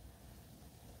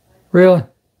 Really?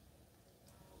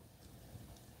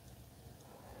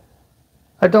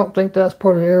 I don't think that's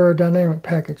part of the aerodynamic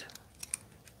package.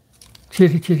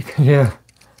 Chitty. Yeah.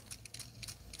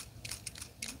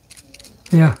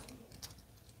 Yeah.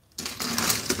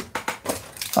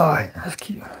 Alright, that's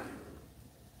cute.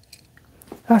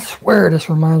 I swear this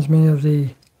reminds me of the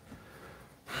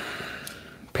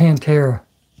Pantera.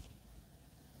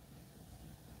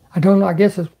 I don't know, I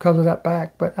guess it's because of that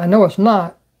back, but I know it's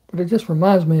not, but it just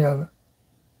reminds me of it.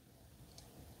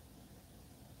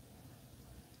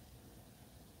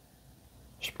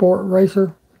 Sport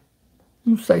racer.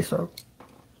 You say so.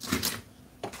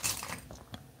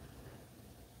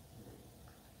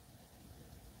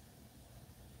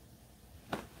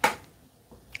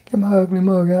 Get my ugly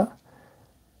mug out.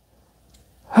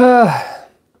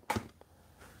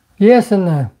 Yes and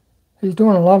no. He's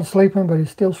doing a lot of sleeping, but he's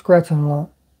still scratching a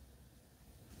lot.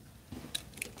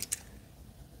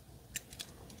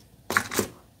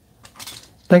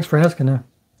 Thanks for asking, though.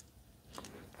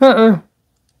 Uh-oh.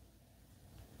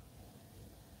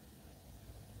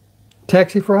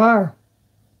 Taxi for hire.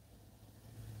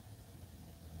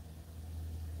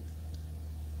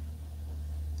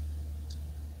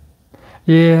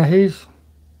 Yeah, he's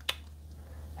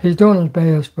doing his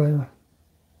best, but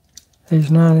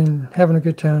he's not having a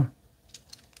good time.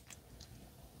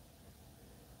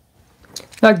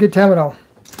 Not a good time at all.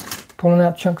 Pulling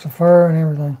out chunks of fur and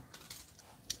everything.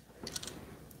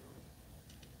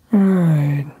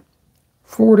 Alright.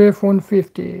 Ford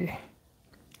F-150.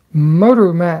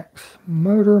 Motor Max.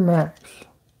 Motor Max.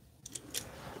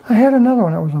 I had another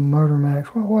one that was a Motor Max.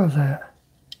 What was that?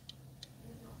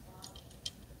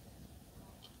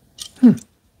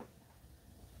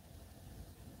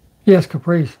 Yes,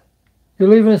 Caprice. You're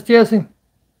leaving us, Jesse?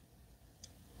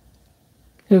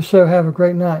 If so, have a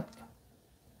great night.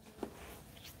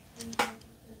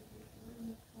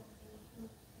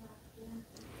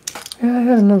 Yeah, I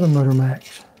had another Motor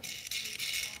Max.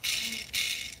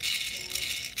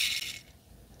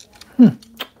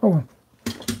 Oh,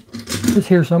 it's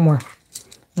here somewhere.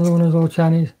 Another one of those old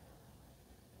Chinese.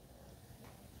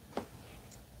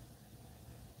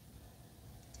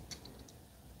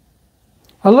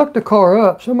 I looked the car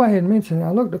up. Somebody had mentioned it.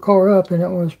 I looked the car up and it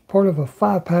was part of a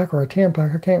 5-pack or a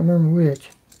 10-pack. I can't remember which.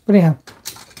 But anyhow.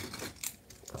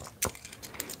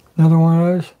 Another one of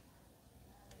those.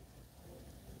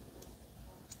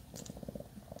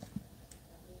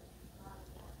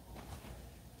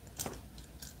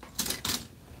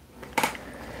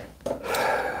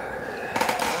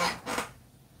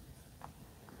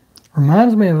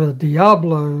 Reminds me of a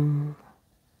Diablo.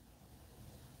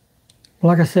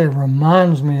 Like I said,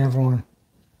 reminds me of one.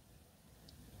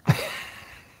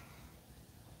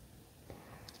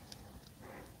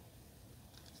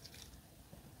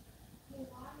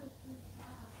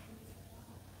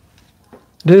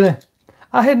 Do they?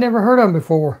 I had never heard of them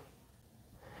before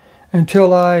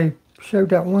until I showed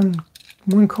that one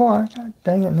car. God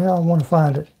dang it! Now I want to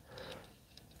find it.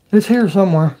 It's here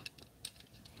somewhere.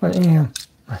 But anyhow,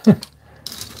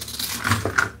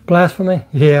 blasphemy.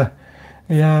 Yeah,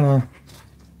 I know.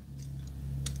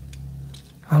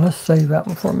 Let's save that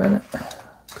one for a minute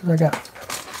because I got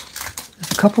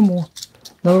just a couple more.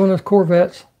 Another one of those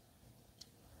Corvettes.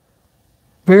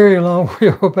 Very long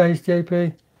wheelbase,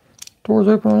 JP. Doors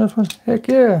open on this one? Heck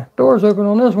yeah, doors open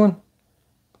on this one.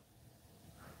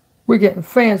 We're getting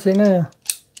fancy now.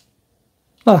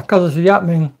 Because it's a yacht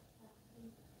mini.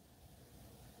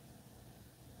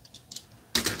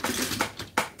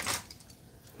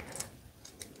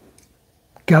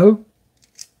 Go.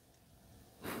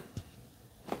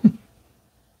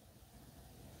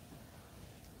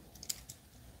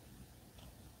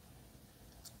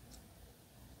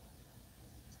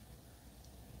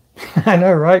 I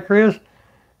know, right, Chris?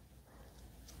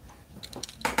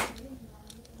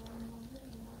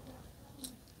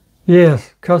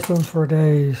 Yes, customs for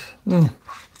days. All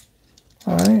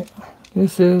right,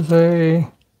 this is a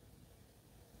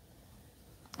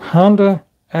Honda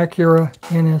Acura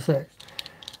NSX.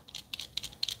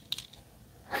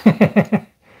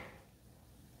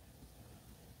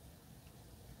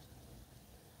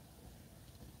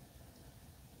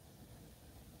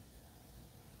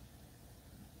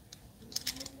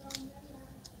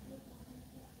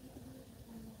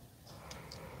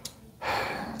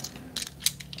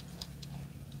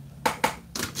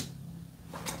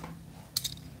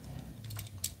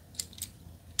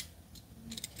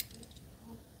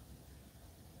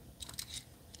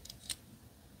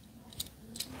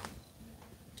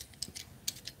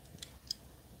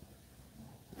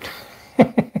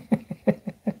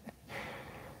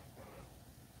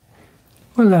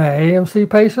 What's that, AMC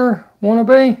Pacer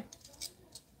wannabe?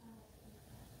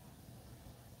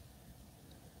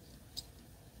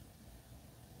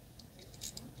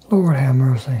 Lord have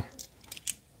mercy.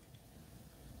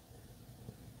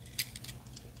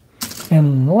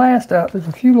 And last up, there's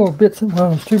a few little bits. Well,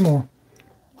 there's two more.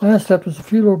 Last up, there's a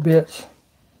few little bits.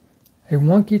 A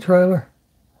wonky trailer.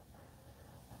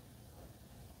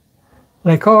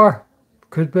 A car.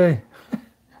 Could be.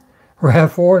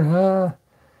 RAV4.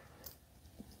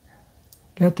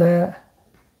 Got that.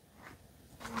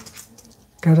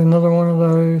 Got another one of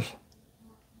those.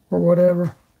 Or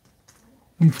whatever.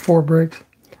 Need 4 brakes.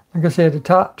 Like I said, the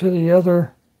top to the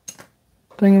other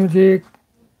thingamajig.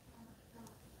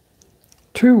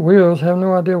 2 wheels. Have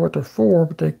no idea what they're for,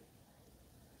 but they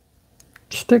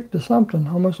stick to something,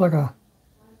 almost like a,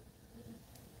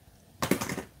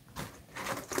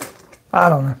 I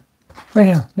don't know.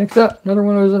 Anyhow, next up, another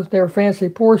one of those, they're fancy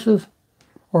Porsches,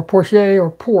 or Porsche,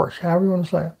 or Porsche, however you want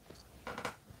to say it.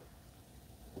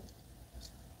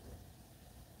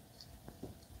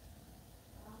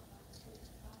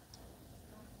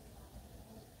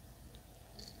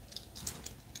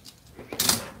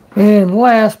 And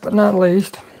last but not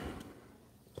least,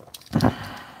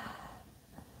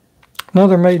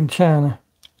 another made in China.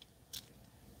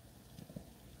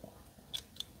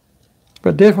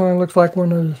 But definitely looks like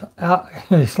one of those out,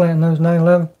 slanting those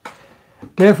 911.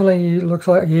 Definitely looks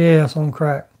like, yeah, it's on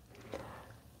crack.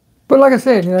 But like I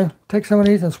said, you know, take some of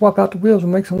these and swap out the wheels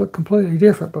and make them look completely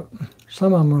different. But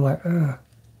some of them are like,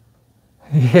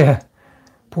 yeah,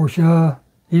 Porsche.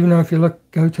 Even though if you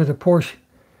go to the Porsche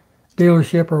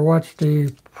dealership or watch the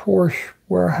Porsche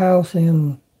warehouse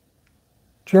in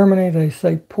Germany, they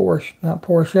say Porsche, not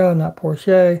Porsche, not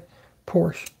Porsche,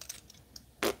 Porsche.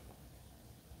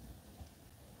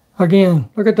 Again,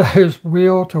 look at those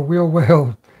wheel to wheel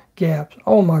well gaps.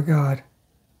 Oh my God.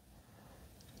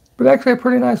 But actually a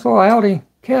pretty nice little Audi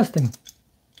casting.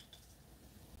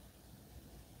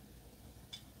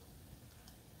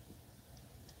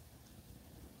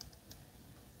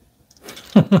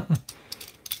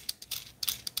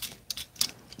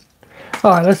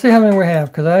 Alright, let's see how many we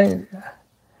have, because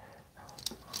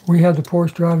we have the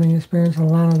Porsche driving experience on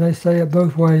line. They say it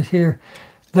both ways here.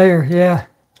 There, yeah.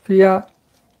 Fiat.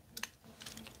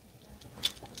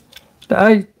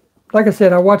 Like I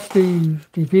said, I watched the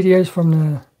videos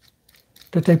from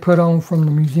that they put on from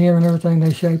the museum and everything.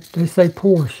 They say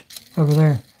Porsche over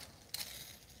there.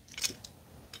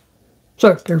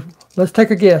 So let's take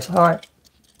a guess. All right,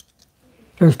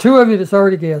 there's 2 of you that's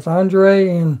already guessed, Andre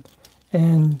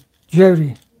and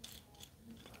Jody.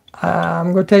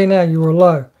 I'm going to tell you now, you were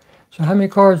low. So how many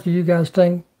cars do you guys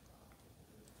think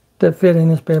that fit in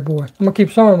this bad boy? I'm going to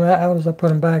keep some of them out as I put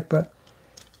them back, but.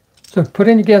 So put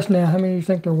in your guess now. How many do you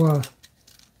think there was?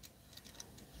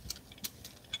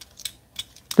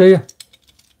 Do you?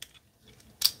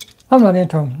 I'm not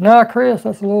into them. Nah, Chris,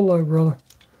 that's a little low, brother.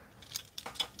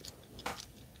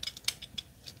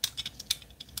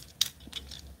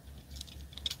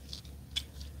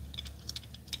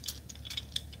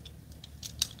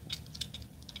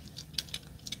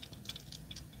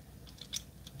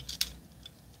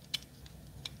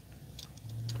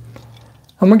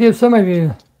 I'm going to give some of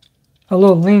you a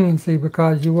little leniency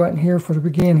because you wasn't here for the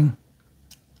beginning.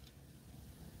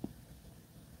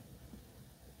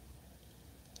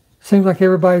 Seems like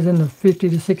everybody's in the 50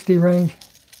 to 60 range.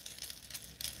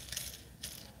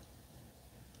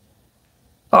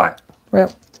 Alright,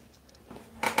 well,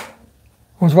 I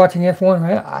was watching F1,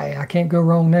 right? I can't go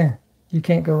wrong there. You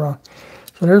can't go wrong.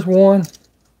 So there's 1,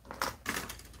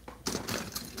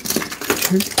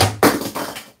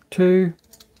 2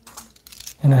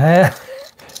 and a half.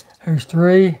 There's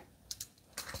 3,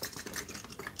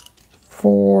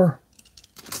 4,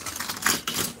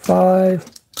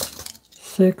 5,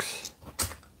 6,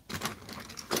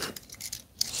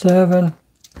 7,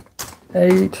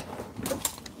 8,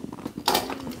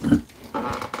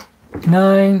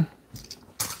 9,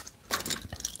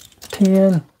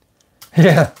 10,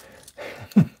 yeah,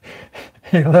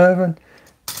 11,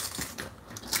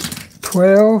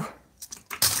 12,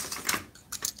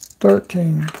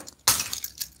 13,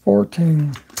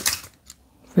 14,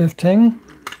 15,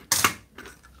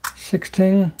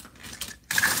 16,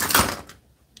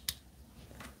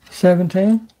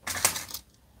 17,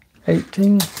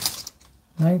 18,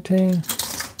 19,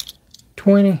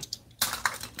 20,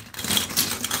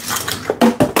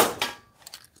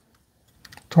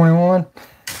 21,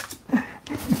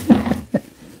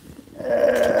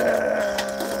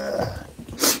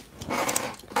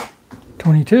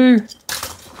 22,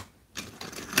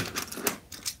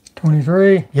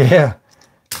 23, yeah,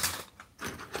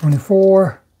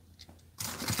 24,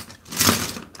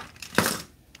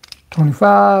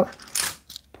 25,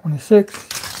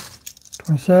 26,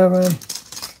 27,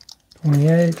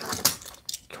 28,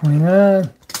 29,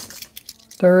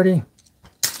 30,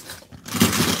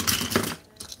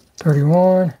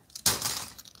 31,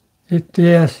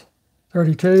 yes,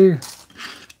 32,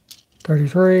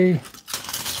 33,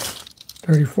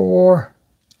 34,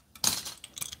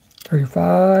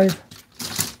 35,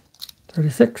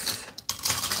 36,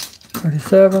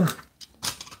 37,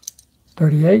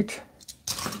 38,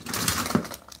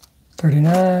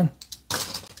 39,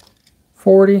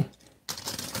 40,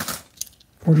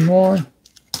 41,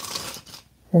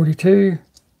 42,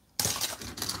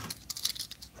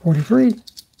 43,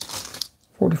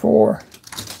 44,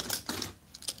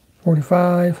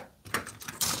 45,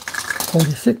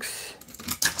 46,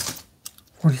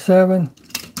 47,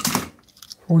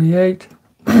 48,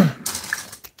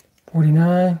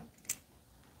 49,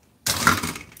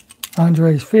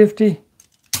 Andre's 50,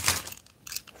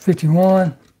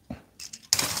 51,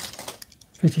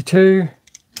 52,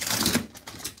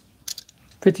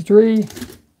 53,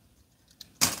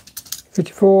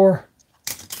 54,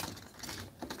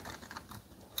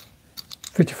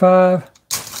 55,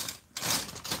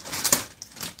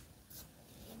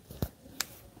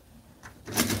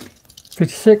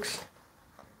 56,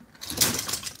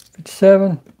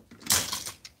 57,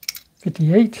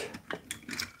 58,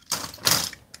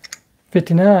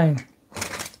 59,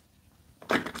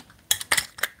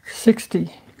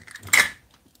 60,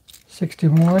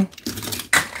 61,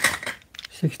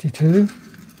 62,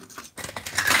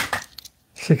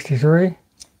 63,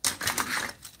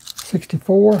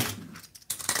 64,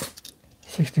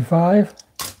 65,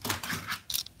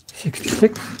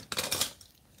 66,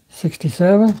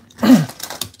 67,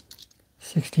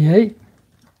 68,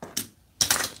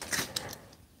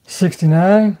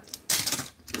 69,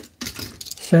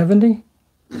 70,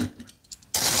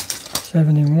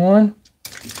 71,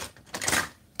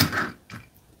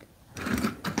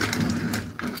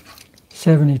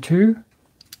 72,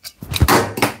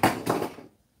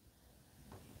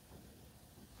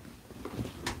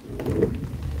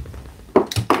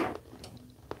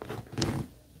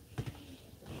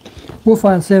 'We'll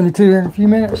find 72 in a few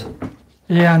minutes.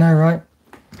 Yeah, I know, right?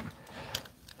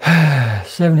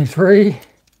 73,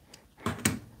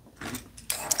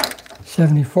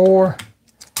 74,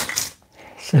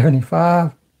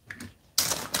 75,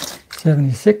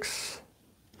 76,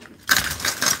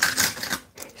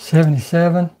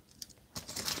 77,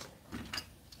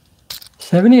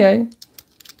 78,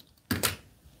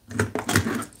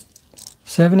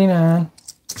 79,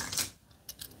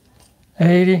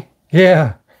 80,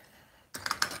 yeah,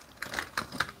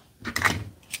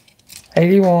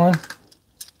 81,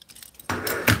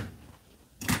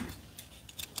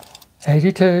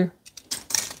 82,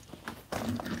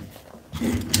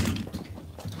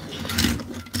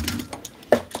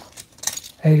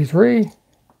 83,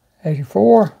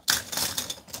 84,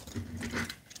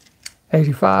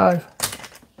 85,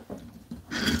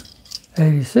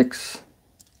 86,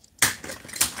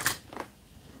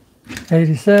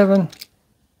 87,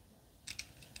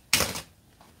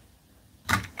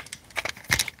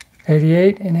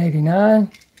 88 and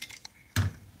 89,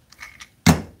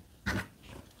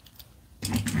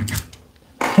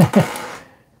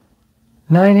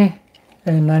 90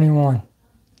 and 91.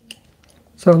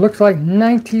 So it looks like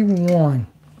 91.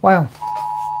 Wow.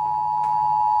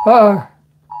 Uh-oh.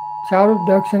 Child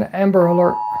abduction, Amber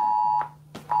Alert.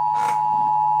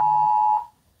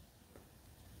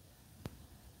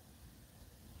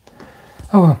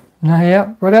 Oh, now,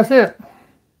 yeah, well, that's it.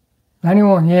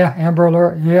 91, yeah, Amber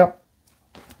Alert, yep.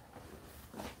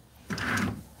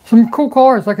 Some cool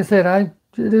cars, like I said,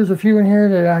 there's a few in here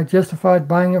that I justified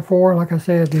buying it for. Like I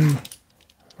said,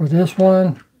 for this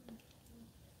one,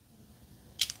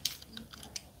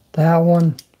 that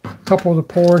one, a couple of the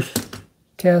Porsche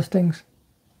castings,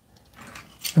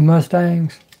 the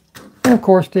Mustangs, and of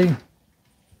course and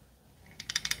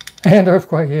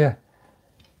Earthquake, yeah.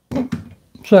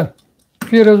 So, a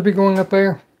few of those will be going up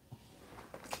there.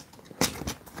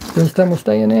 This time will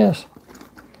stay in this.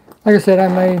 Like I said, I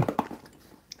know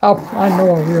I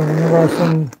will. Whenever I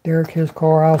send Derek his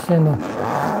car, I'll send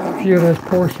a few of those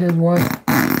Porsche his way.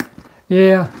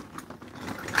 Yeah.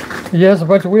 Yeah, there's a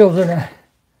bunch of wheels in there.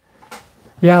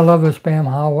 Yeah, I love those Spam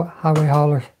highway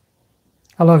haulers.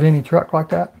 I love any truck like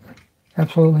that.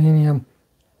 Absolutely any of them.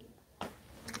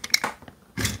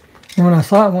 And when I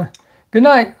saw one, good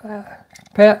night,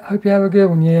 Pat. Hope you have a good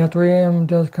one. Yeah, 3 a.m.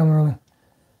 does come early.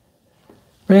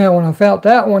 But yeah, when I felt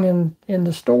that one in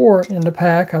the store in the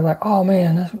pack, I was like, oh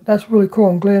man, that's really cool.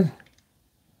 I'm glad.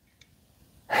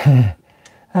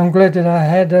 I'm glad that I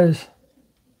had those.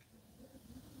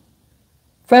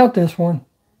 Felt this one.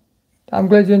 I'm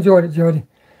glad you enjoyed it, Jody.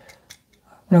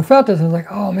 When I felt this, I was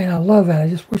like, oh man, I love that. I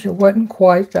just wish it wasn't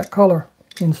quite that color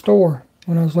in store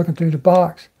when I was looking through the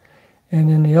box. And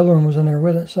then the other one was in there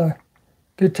with it, so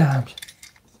good times.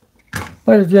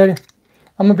 Later, Jody.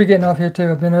 I'm going to be getting off here too.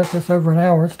 I've been up just over an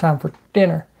hour. It's time for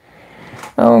dinner.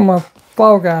 Oh, my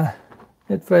fall guy.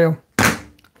 It fell.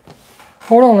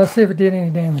 Hold on, let's see if it did any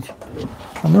damage.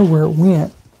 I know where it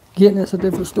went. Getting it's a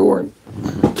different story.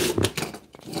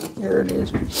 There it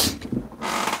is.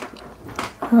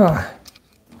 Oh.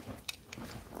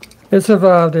 It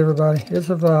survived, everybody. It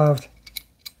survived.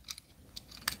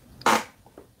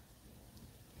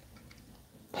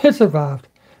 It survived.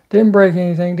 Didn't break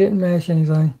anything. Didn't mash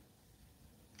anything.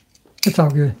 It's all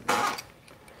good.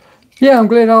 Yeah, I'm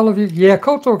glad all of you... Yeah,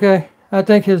 Colt's okay. I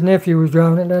think his nephew was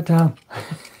driving at that time.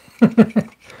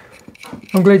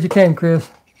 I'm glad you came, Chris.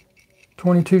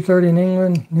 22:30 in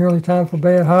England. Nearly time for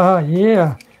bed. Ha ha.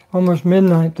 Yeah. Almost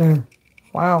midnight there.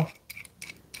 Wow.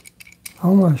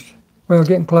 Almost. Well,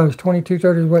 getting close.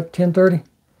 22:30 is what, 10:30?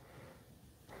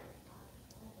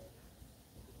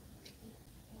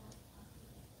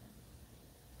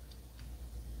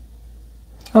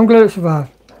 I'm glad it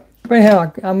survived. But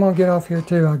anyhow, I'm going to get off here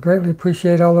too. I greatly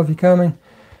appreciate all of you coming.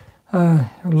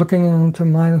 Looking into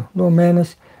my little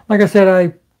madness. Like I said,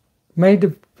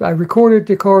 I recorded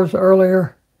the cars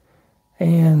earlier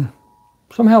and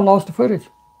somehow lost the footage.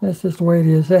 That's just the way it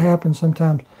is. That happens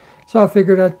sometimes. So I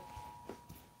figured I'd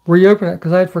reopen it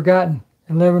because I had forgotten.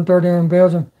 11:30 in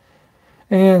Belgium.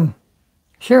 And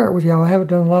share it with y'all. I haven't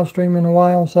done a live stream in a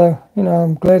while, so you know,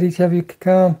 I'm glad each of you could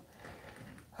come.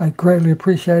 I greatly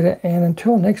appreciate it. And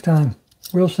until next time,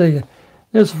 we'll see you.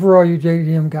 This is for all you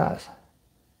JDM guys.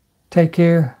 Take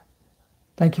care.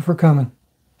 Thank you for coming.